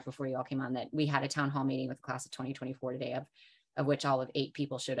telling Eric before you all came on that we had a town hall meeting with the class of 2024 today, of which all of 8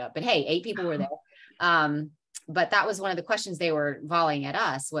 people showed up, but hey, 8 people were there. But that was one of the questions they were volleying at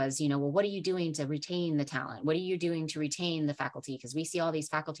us was, well, what are you doing to retain the talent? What are you doing to retain the faculty? Because we see all these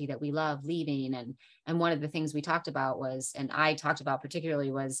faculty that we love leaving. And one of the things we talked about was, and I talked about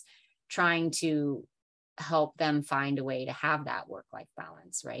particularly, was trying to help them find a way to have that work-life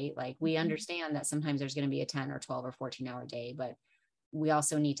balance, right? Like we understand that sometimes there's going to be a 10 or 12 or 14-hour day, but we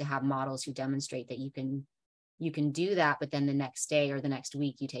also need to have models who demonstrate that you can do that, but then the next day or the next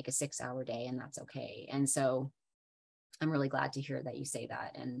week you take a 6-hour day, and that's okay. And so I'm really glad to hear that you say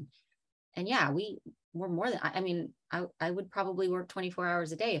that. And yeah, we're more than, I would probably work 24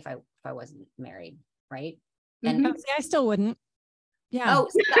 hours a day if I wasn't married, right? And see, I still wouldn't. Yeah. Oh,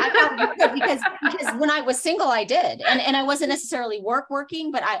 so I probably would, because when I was single, I did, and I wasn't necessarily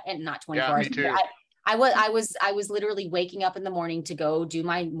working, but not 24 hours. Me too. I was literally waking up in the morning to go do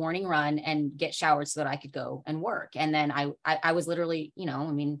my morning run and get showered so that I could go and work. And then I was literally,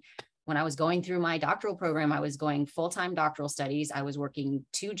 when I was going through my doctoral program, I was going full-time doctoral studies. I was working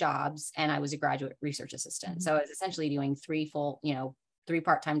 2 jobs, and I was a graduate research assistant. Mm-hmm. So I was essentially doing 3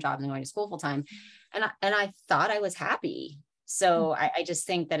 part-time jobs and going to school full-time. And I thought I was happy. So I just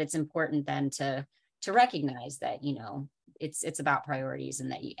think that it's important then to recognize that, it's about priorities,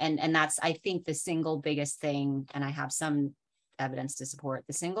 and that and that's, I think, the single biggest thing, and I have some evidence to support,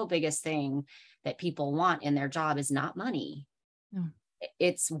 the single biggest thing that people want in their job is not money. No.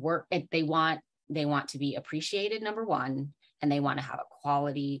 It's work. They want to be appreciated, number one, and they want to have a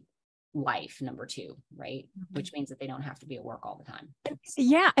quality life, number 2, right? Mm-hmm. Which means that they don't have to be at work all the time.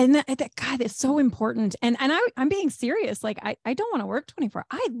 Yeah. And that God, it's so important. And I'm being serious. Like, I don't want to work 24.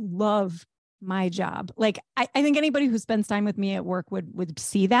 I love my job. Like, I think anybody who spends time with me at work would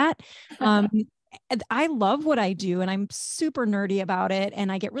see that. I love what I do, and I'm super nerdy about it.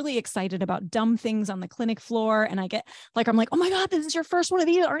 And I get really excited about dumb things on the clinic floor. And I'm like, oh my God, this is your first one of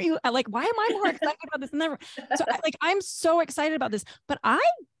these. Aren't you? Like, why am I more excited about this? So I'm so excited about this, but I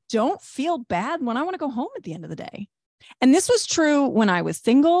don't feel bad when I want to go home at the end of the day. And this was true when I was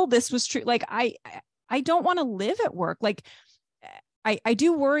single. This was true. Like, I don't want to live at work. Like, I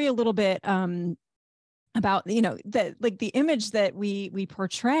do worry a little bit, about, the image that we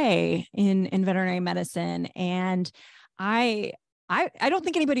portray in veterinary medicine. And I don't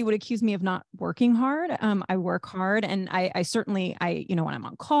think anybody would accuse me of not working hard. I work hard, and I certainly, when I'm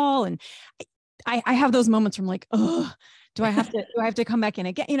on call, and I have those moments where I'm like, oh, do I have to come back in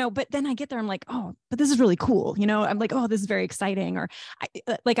again? But then I get there, I'm like, oh, but this is really cool. I'm like, oh, this is very exciting. Or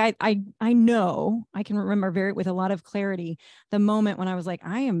I know I can remember with a lot of clarity, the moment when I was like,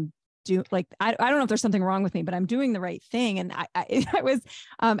 I don't know if there's something wrong with me, but I'm doing the right thing. And I was,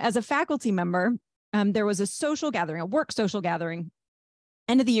 as a faculty member, there was a work social gathering,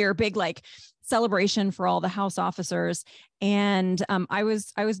 end of the year, big celebration for all the house officers. And I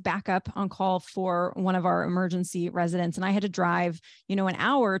was back up on call for one of our emergency residents, and I had to drive, an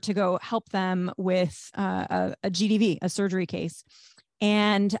hour to go help them with a GDV, a surgery case.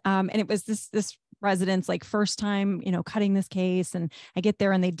 And it was this residents first time, cutting this case. And I get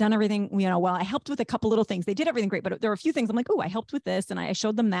there and they've done everything, well, I helped with a couple little things. They did everything great, but there were a few things I'm like, oh, I helped with this. And I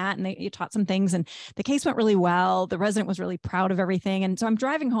showed them that, and they taught some things, and the case went really well. The resident was really proud of everything. And so I'm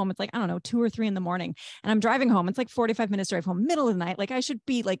driving home. It's I don't know, 2 or 3 in the morning, and I'm driving home. It's 45 minutes drive home, middle of the night. I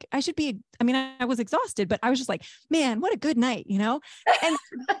was exhausted, but I was just like, man, what a good night, And, and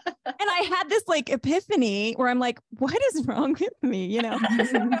I had this epiphany where I'm like, what is wrong with me?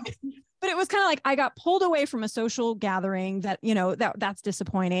 But it was kind of I got pulled away from a social gathering that's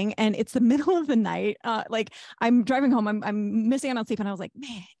disappointing. And it's the middle of the night. I'm driving home, I'm missing out on sleep. And I was like,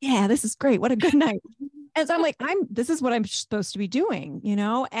 man, yeah, this is great. What a good night. And so I'm like, this is what I'm supposed to be doing,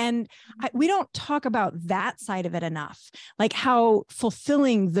 and we don't talk about that side of it enough, how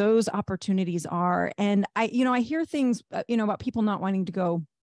fulfilling those opportunities are. And I hear things, about people not wanting to go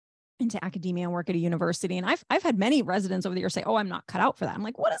into academia and work at a university. And I've had many residents over the years say, oh, I'm not cut out for that. I'm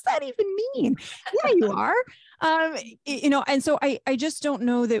like, what does that even mean? Yeah, you are. And so I just don't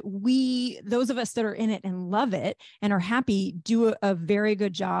know that those of us that are in it and love it and are happy, do a very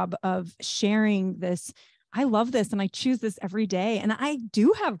good job of sharing this I love this and I choose this every day. And I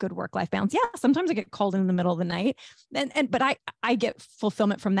do have good work-life balance. Yeah. Sometimes I get called in the middle of the night but I get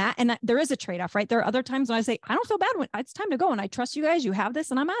fulfillment from that. And there is a trade-off, right? There are other times when I say, I don't feel bad when it's time to go. And I trust you guys, you have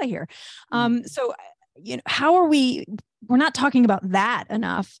this and I'm out of here. So, how are we're not talking about that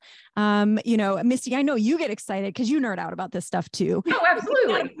enough. Misty, I know you get excited because you nerd out about this stuff too. Oh,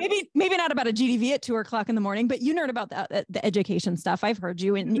 absolutely. Maybe not about a GDV at 2:00 in the morning, but you nerd about the education stuff. I've heard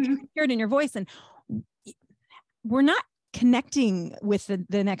you and you hear it in your voice, and we're not connecting with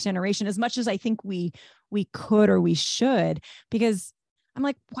the next generation as much as I think we could or we should, because I'm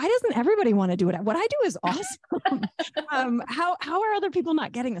like, why doesn't everybody want to do it? What I do is awesome. How are other people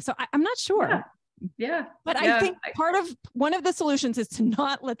not getting this? So I'm not sure. Yeah. But I think one of the solutions is to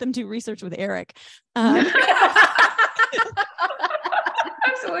not let them do research with Eric.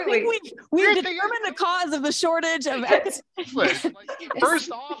 Absolutely. We've determined the cause of the shortage of first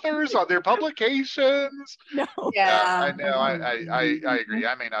authors on their publications. No. Yeah. I know. I agree.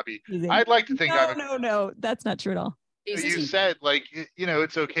 I may not be. I'd like to think No, that's not true at all. You said, like,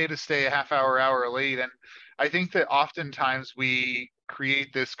 it's okay to stay a half hour late. And I think that oftentimes we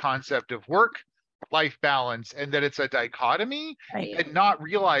create this concept of work-life balance and that it's a dichotomy, right, and not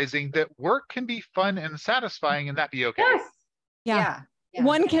realizing that work can be fun and satisfying and that be okay. Yes. Yeah.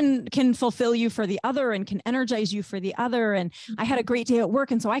 One can fulfill you for the other and can energize you for the other. And I had a great day at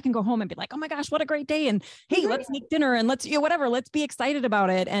work. And so I can go home and be like, oh my gosh, what a great day. And hey, let's make dinner and let's, whatever, let's be excited about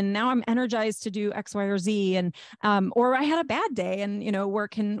it. And now I'm energized to do X, Y, or Z. And, or I had a bad day and,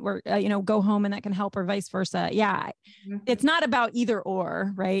 work can, go home and that can help, or vice versa. Yeah. It's not about either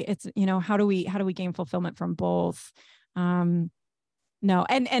or, right? It's, how do we gain fulfillment from both? No.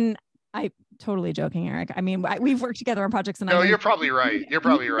 And I totally joking, Eric. I mean, we've worked together on projects, and you're probably right. You're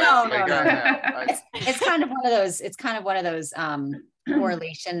probably right. No. It's kind of one of those. It's kind of one of those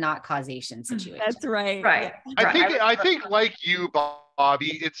correlation, not causation situations. That's right. Right. I think, like you,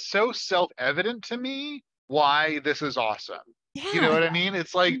 Bobby, it's so self-evident to me why this is awesome. Yeah. You know what I mean?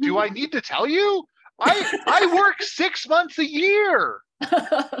 It's like, do I need to tell you? I work 6 months a year.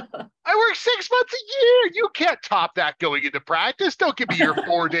 I work 6 months a year. You can't top that going into practice. Don't give me your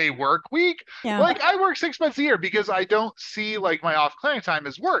 4-day work week. Yeah. Like, I work 6 months a year because I don't see like my off clinic time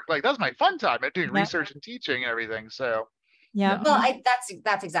as work. Like, that's my fun time. I'm doing research and teaching and everything. So yeah. Well,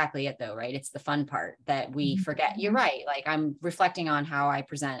 that's exactly it though, right? It's the fun part that we forget. You're right. Like, I'm reflecting on how I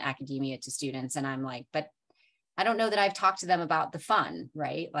present academia to students, and I'm like, but I don't know that I've talked to them about the fun,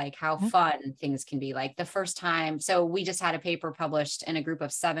 right? Like how fun things can be. Like the first time, so we just had a paper published in a group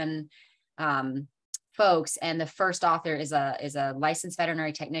of 7 folks, and the first author is a licensed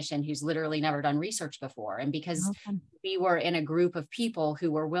veterinary technician who's literally never done research before. And because we were in a group of people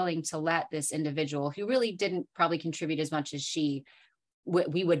who were willing to let this individual, who really didn't probably contribute as much as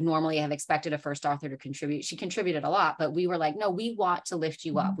we would normally have expected a first author to contribute. She contributed a lot, but we were like, no, we want to lift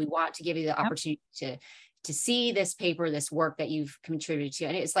you up. We want to give you the opportunity to see this paper, this work that you've contributed to.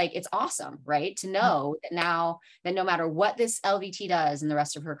 And it's like, it's awesome, right? To know that now that no matter what this LVT does in the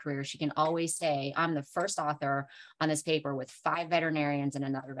rest of her career, she can always say, I'm the first author on this paper with 5 veterinarians and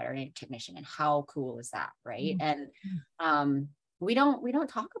another veterinary technician. And how cool is that, right? And we don't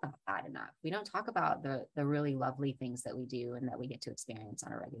talk about that enough. We don't talk about the really lovely things that we do and that we get to experience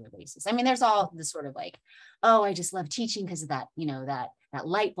on a regular basis. I mean, there's all this sort of like, oh, I just love teaching because of that, that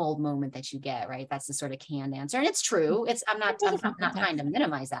light bulb moment that you get, right? That's the sort of canned answer. And it's true. I'm not trying to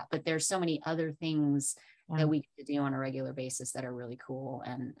minimize that, but there's so many other things that we get to do on a regular basis that are really cool.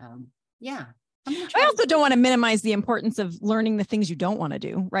 And I also don't want to minimize the importance of learning the things you don't want to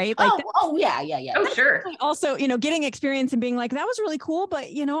do, right? Like, yeah. Oh, sure. Also, getting experience and being like, that was really cool, but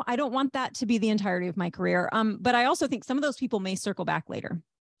I don't want that to be the entirety of my career. But I also think some of those people may circle back later.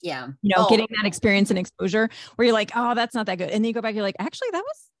 Yeah. Getting that experience and exposure where you're like, oh, that's not that good. And then you go back, you're like, actually, that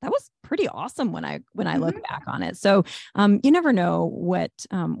was pretty awesome when I look back on it. So you never know what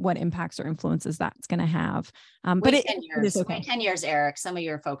impacts or influences that's going to have. But it is okay. 10 years, Eric, some of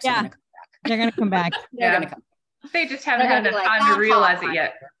your folks are going to come back. They're going to come back. They're going to come. They just haven't had enough time to realize it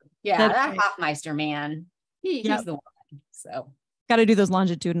yet. Yeah. That Hoffmeister man, he's the one. So got to do those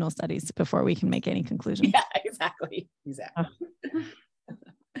longitudinal studies before we can make any conclusion. Yeah, exactly.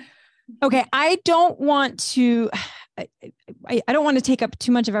 Okay. I don't want to take up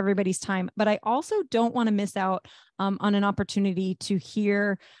too much of everybody's time, but I also don't want to miss out on an opportunity to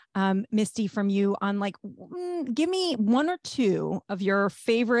hear Misty from you on like, give me 1 or 2 of your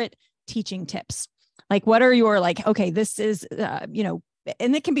favorite teaching tips. Like, what are your okay, this is, and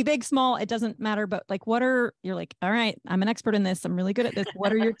it can be big, small, it doesn't matter, but like, you're like, all right, I'm an expert in this. I'm really good at this.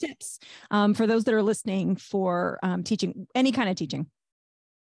 What are your tips for those that are listening for teaching, any kind of teaching?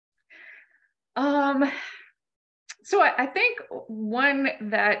 So I think one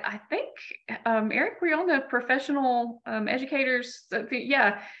that I think, Eric, we're on the professional educators.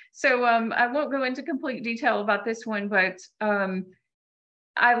 Yeah. So I won't go into complete detail about this one, but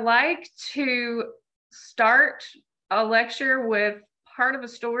I like to start a lecture with part of a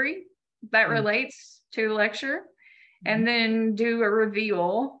story that relates to the lecture, and then do a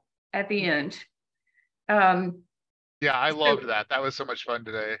reveal at the end. Yeah, I loved that. That was so much fun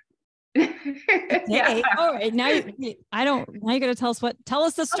today. Yeah. All right. Now now you're gonna tell us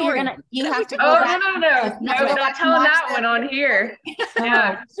the story. You have to go back. No, we're not telling that one on here.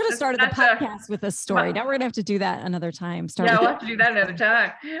 Yeah. Should have started the podcast with a story. Now we're gonna have to do that another time. Yeah, we'll have to do that another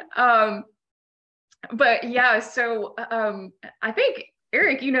time. But yeah, so I think,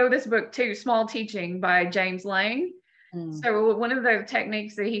 Eric, you know this book too, Small Teaching by James Lang. So one of the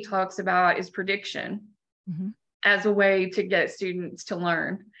techniques that he talks about is prediction as a way to get students to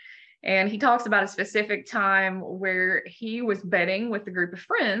learn. And he talks about a specific time where he was betting with a group of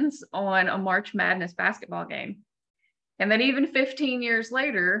friends on a March Madness basketball game. And that even 15 years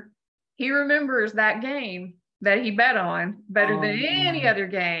later, he remembers that game that he bet on better than any other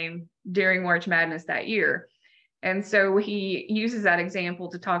game during March Madness that year. And so he uses that example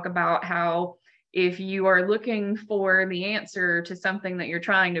to talk about how if you are looking for the answer to something that you're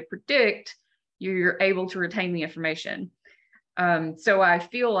trying to predict, you're able to retain the information. So I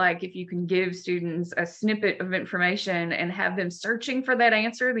feel like if you can give students a snippet of information and have them searching for that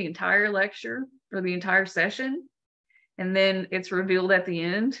answer the entire lecture or the entire session, and then it's revealed at the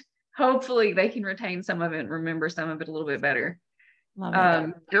end, hopefully they can retain some of it and remember some of it a little bit better.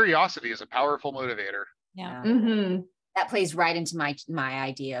 Curiosity is a powerful motivator. Yeah. That plays right into my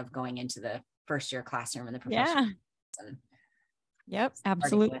idea of going into the first year classroom and the professional. Yeah. Yep,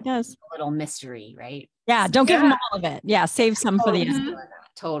 absolutely does. A little mystery, right? Yeah, don't give them all of it. Yeah, save some for the end.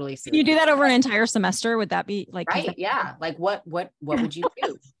 Totally. Can you do that over an entire semester? Would that be like right? Yeah. Like what would you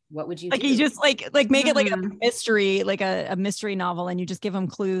do? What would you like? Do? You just like make it like a mystery, like a mystery novel, and you just give them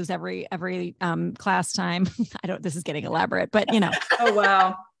clues every class time. This is getting elaborate, but you know. Oh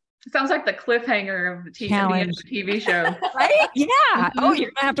wow. Sounds like the cliffhanger of the TV show. Right? Yeah. Oh, you're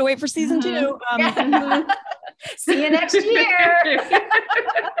gonna have to wait for season 2. See you next year.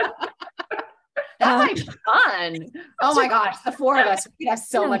 That might be fun. Oh my gosh, the 4 of us, we'd have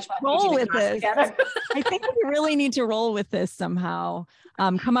so much fun. Roll with this. I think we really need to roll with this somehow.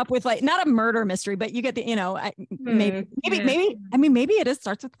 Come up with like not a murder mystery, but you get the, maybe. I mean, maybe it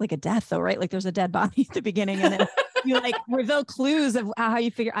starts with like a death though, right? Like there's a dead body at the beginning, and then you like reveal clues of how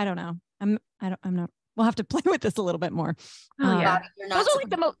you figure. I don't know. I'm not. We'll have to play with this a little bit more. Yeah, you're not.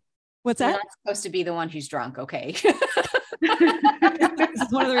 What's that? You're not supposed to be the one who's drunk. Okay. This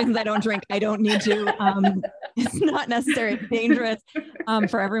is one of the reasons I don't drink. I don't need to. It's not necessary. It's dangerous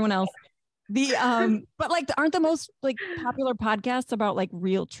for everyone else. But like, aren't the most like popular podcasts about like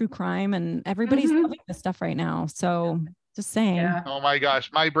real true crime, and everybody's loving this stuff right now. So just saying. Yeah. Oh my gosh,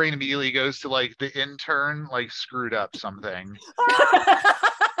 my brain immediately goes to like the intern like screwed up something.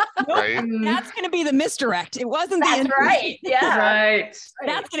 Nope. Right? That's going to be the misdirect. It wasn't That's the right. Yeah. Right.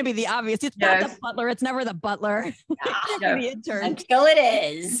 That's going to be the obvious. It's not the butler. It's never the butler. The intern. Until it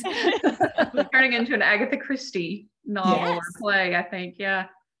is. It's turning into an Agatha Christie novel or play, I think. Yeah.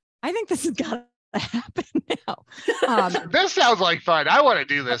 I think this has got to happen now. This sounds like fun. I want to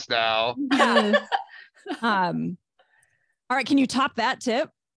do this now. Yeah. All right. Can you top that tip?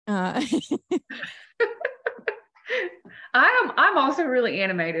 I'm also really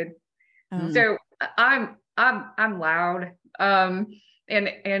animated. So I'm loud and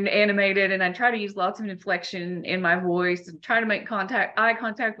animated, and I try to use lots of inflection in my voice and try to make eye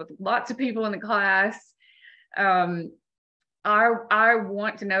contact with lots of people in the class. I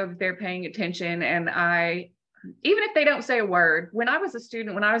want to know that they're paying attention, and even if they don't say a word. When I was a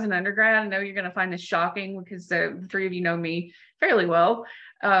student, when I was an undergrad, I know you're going to find this shocking because the 3 of you know me fairly well.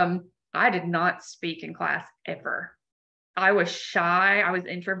 I did not speak in class ever. I was shy. I was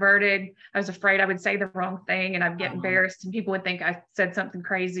introverted. I was afraid I would say the wrong thing and I'd get embarrassed and people would think I said something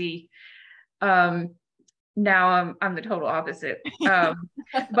crazy. Now I'm the total opposite. But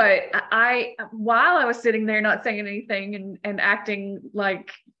while I was sitting there not saying anything and acting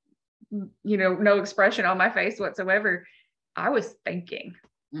like, no expression on my face whatsoever, I was thinking.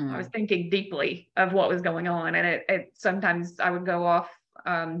 I was thinking deeply of what was going on. And it sometimes I would go off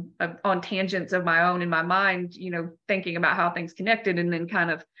on tangents of my own in my mind, thinking about how things connected, and then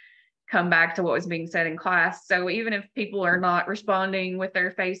kind of come back to what was being said in class. So even if people are not responding with their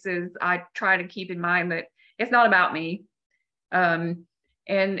faces, I try to keep in mind that it's not about me. And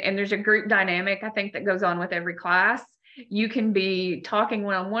there's a group dynamic, I think, that goes on with every class. you can be talking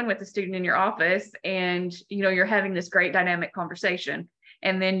one-on-one with a student in your office, and you're having this great dynamic conversation,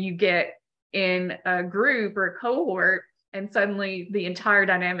 and then you get in a group or a cohort, and suddenly the entire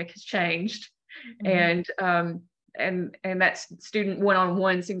dynamic has changed. Mm-hmm. And that student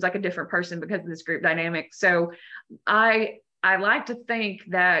one-on-one seems like a different person because of this group dynamic. So I like to think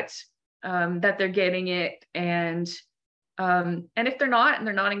that that they're getting it, and if they're not, and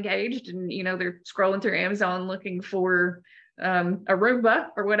they're not engaged, and they're scrolling through Amazon looking for a Roomba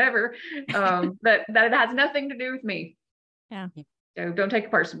or whatever, that it has nothing to do with me. Yeah. So don't take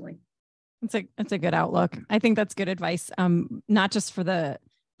it personally. It's a good outlook. I think that's good advice. Not just for the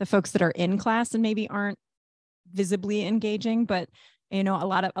folks that are in class and maybe aren't visibly engaging, but a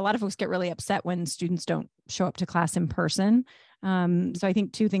lot of folks get really upset when students don't show up to class in person. So I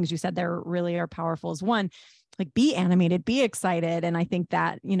think two things you said there really are powerful. Is one, like, be animated, be excited. And I think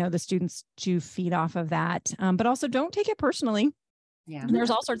that, the students do feed off of that, but also don't take it personally. Yeah. There's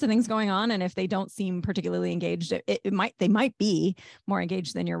all sorts of things going on. And if they don't seem particularly engaged, they might be more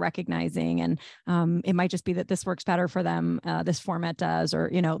engaged than you're recognizing. And it might just be that this works better for them. This format does, or,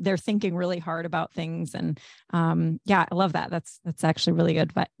 they're thinking really hard about things. And yeah, I love that. That's actually really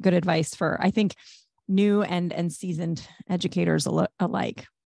good advice for, I think, new and seasoned educators alike.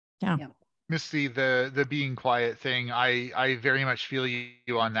 Yeah. Misty, the being quiet thing, I very much feel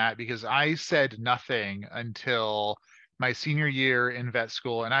you on that, because I said nothing until my senior year in vet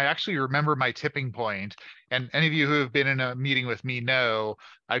school. And I actually remember my tipping point. And any of you who have been in a meeting with me know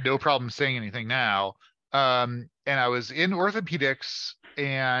I have no problem saying anything now. And I was in orthopedics,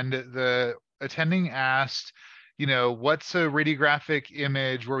 and the attending asked, what's a radiographic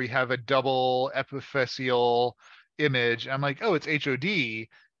image where we have a double epiphyseal image? And I'm like, oh, it's HOD.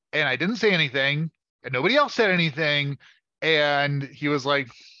 And I didn't say anything, and nobody else said anything. And he was like,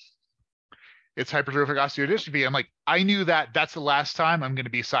 it's hypertrophic osteodystrophy. I'm like, I knew that. That's the last time I'm going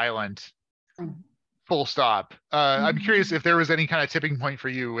to be silent. Full stop. I'm curious if there was any kind of tipping point for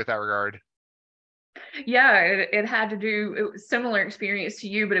you with that regard. Yeah, it had to do, it was similar experience to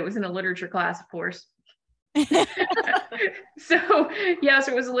you, but it was in a literature class, of course. So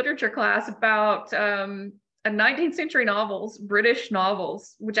it was a literature class about 19th century novels, British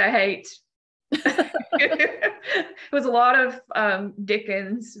novels, which I hate. It was a lot of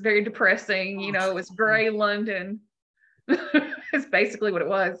Dickens, very depressing. It was gray London. It's basically what it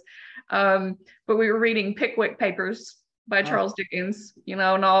was. But we were reading Pickwick Papers by Charles Dickens, a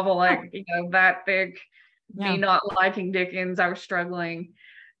novel like, that big. Me not liking Dickens, I was struggling.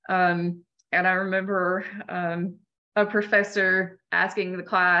 And I remember a professor asking the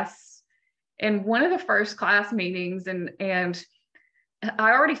class in one of the first class meetings, and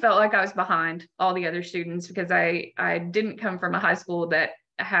I already felt like I was behind all the other students, because I didn't come from a high school that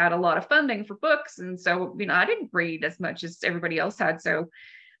had a lot of funding for books. And so, I didn't read as much as everybody else had. So,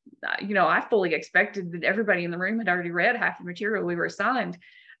 I fully expected that everybody in the room had already read half the material we were assigned.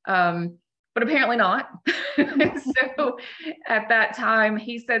 But apparently not. So at that time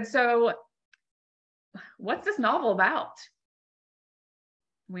he said, so what's this novel about?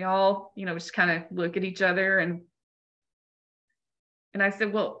 We all, just kind of look at each other, and I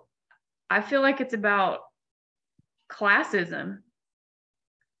said, well, I feel like it's about classism.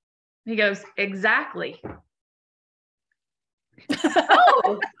 He goes, exactly.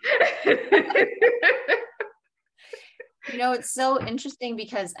 Oh. It's so interesting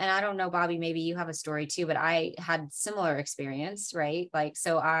because, and I don't know, Bobby, maybe you have a story too, but I had similar experience, right? Like,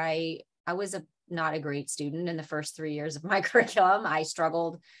 so I was not a great student in the first 3 years of my curriculum. I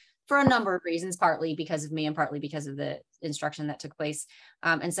struggled for a number of reasons, partly because of me and partly because of the instruction that took place.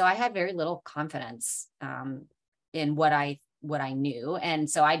 And so I had very little confidence in what I knew. And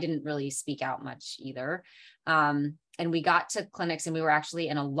so I didn't really speak out much either. And we got to clinics, and we were actually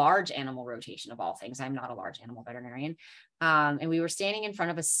in a large animal rotation of all things. I'm not a large animal veterinarian. And we were standing in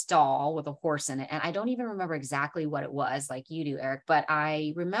front of a stall with a horse in it. And I don't even remember exactly what it was, like you do, Eric, but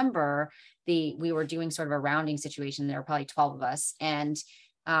I remember we were doing sort of a rounding situation. There were probably 12 of us. And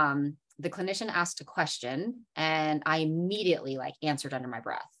the clinician asked a question, and I immediately answered under my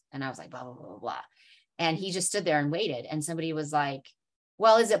breath. And I was like, blah, blah, blah, blah, blah. And he just stood there and waited. And somebody was like,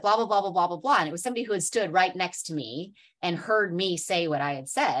 well, is it blah, blah, blah, blah, blah, blah, blah. And it was somebody who had stood right next to me and heard me say what I had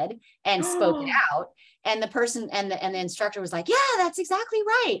said and spoke it out. And the person and the instructor was like, yeah, that's exactly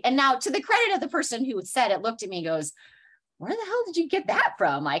right. And now, to the credit of the person who said it, looked at me and goes, where the hell did you get that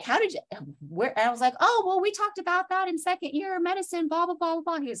from? Like, how did you, where? And I was like, oh, well, we talked about that in second year medicine, blah, blah, blah,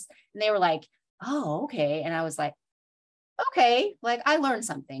 blah, blah. And they were like, oh, okay. And I was like, okay, I learned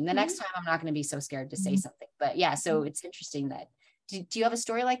something. The next time I'm not going to be so scared to say something. But yeah, so it's interesting that Do you have a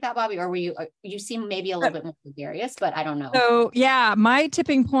story like that, Bobby? Or were you seem maybe a little bit more gregarious, but I don't know. So yeah, my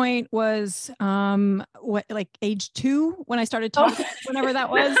tipping point was like age 2 when I started talking, whenever that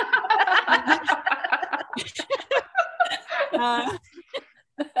was.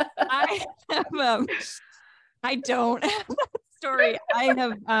 I don't have that story. I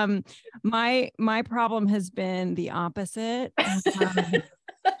have my problem has been the opposite.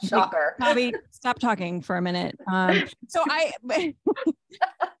 Shocker. Bobby, stop talking for a minute. So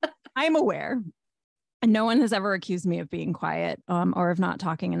I'm aware. And no one has ever accused me of being quiet or of not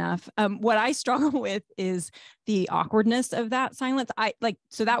talking enough. What I struggle with is the awkwardness of that silence.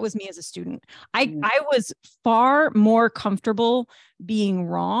 So that was me as a student. I was far more comfortable being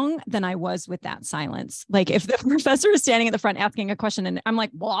wrong than I was with that silence. Like if the professor is standing at the front asking a question and I'm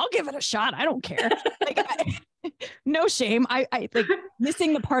like, well, I'll give it a shot. I don't care. No shame. I like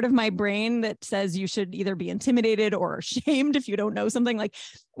missing the part of my brain that says you should either be intimidated or ashamed if you don't know something, like,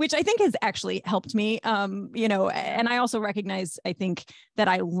 which I think has actually helped me. And I also recognize, I think, that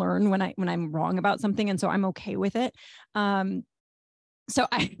I learn when I'm wrong about something. And so I'm okay with it. So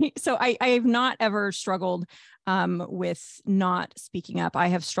I have not ever struggled with not speaking up. I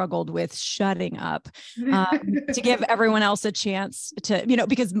have struggled with shutting up to give everyone else a chance to,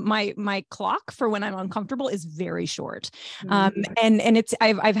 because my clock for when I'm uncomfortable is very short. And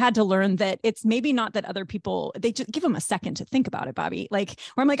I've had to learn that it's maybe not that other people, they just give them a second to think about it, Bobby, like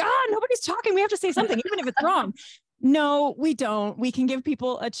where I'm like, nobody's talking. We have to say something, even if it's wrong. No, we don't. We can give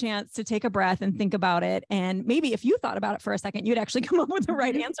people a chance to take a breath and think about it. And maybe if you thought about it for a second, you'd actually come up with the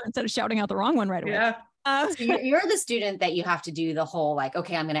right answer instead of shouting out the wrong one right away. Yeah. So you're the student that you have to do the whole, like,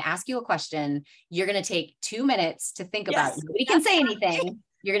 okay, I'm going to ask you a question. You're going to take 2 minutes to think about it. Nobody can say anything.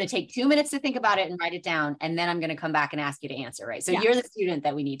 You're going to take 2 minutes to think about it and write it down. And then I'm going to come back and ask you to answer, right? So you're the student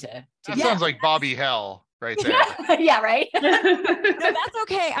that we need to that sounds like Bobby Hell right there. Yeah, right. No, that's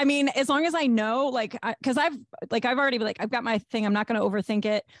okay. I mean, as long as I know, like, because I've already I've got my thing. I'm not going to overthink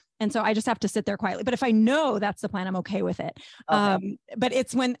it, and so I just have to sit there quietly. But if I know that's the plan, I'm okay with it. Okay. But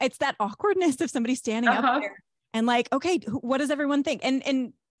it's when it's that awkwardness of somebody standing up there and like, okay, what does everyone think?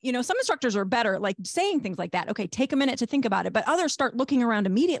 And some instructors are better, like saying things like that. Okay, take a minute to think about it. But others start looking around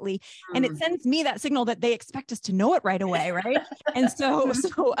immediately, and it sends me that signal that they expect us to know it right away, right? And so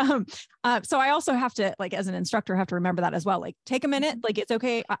I also have to, like, as an instructor, have to remember that as well. Like, take a minute. Like, it's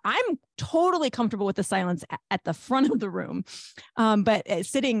okay. I'm totally comfortable with the silence at the front of the room, but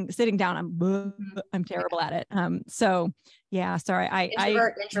sitting down, I'm terrible at it. So yeah, sorry.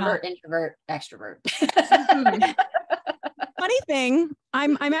 Introvert, extrovert. Funny thing,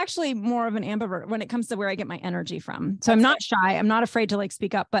 I'm actually more of an ambivert when it comes to where I get my energy from. So I'm not shy. I'm not afraid to like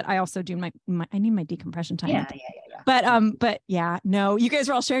speak up, but I also do I need my decompression time. Yeah. But yeah, no, you guys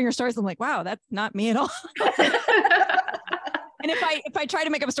are all sharing your stories. I'm like, wow, that's not me at all. And if I try to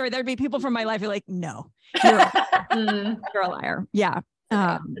make up a story, there'd be people from my life who are like, no, you're a liar. Yeah.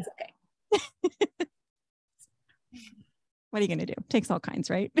 That's okay. What are you going to do? Takes all kinds,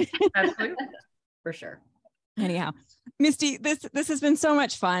 right? Absolutely. For sure. Anyhow, Misty, this has been so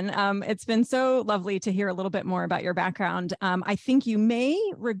much fun. It's been so lovely to hear a little bit more about your background. I think you may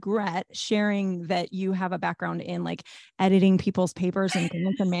regret sharing that you have a background in like editing people's papers and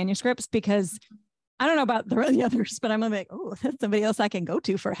grants and manuscripts, because I don't know about the others, but I'm like, oh, that's somebody else I can go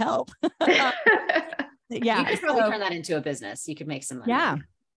to for help. Yeah. You could probably turn that into a business. You could make some money. Yeah.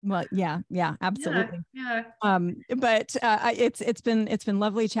 Well, yeah, absolutely. Yeah. But it's been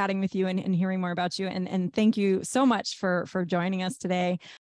lovely chatting with you and hearing more about you. And thank you so much for joining us today.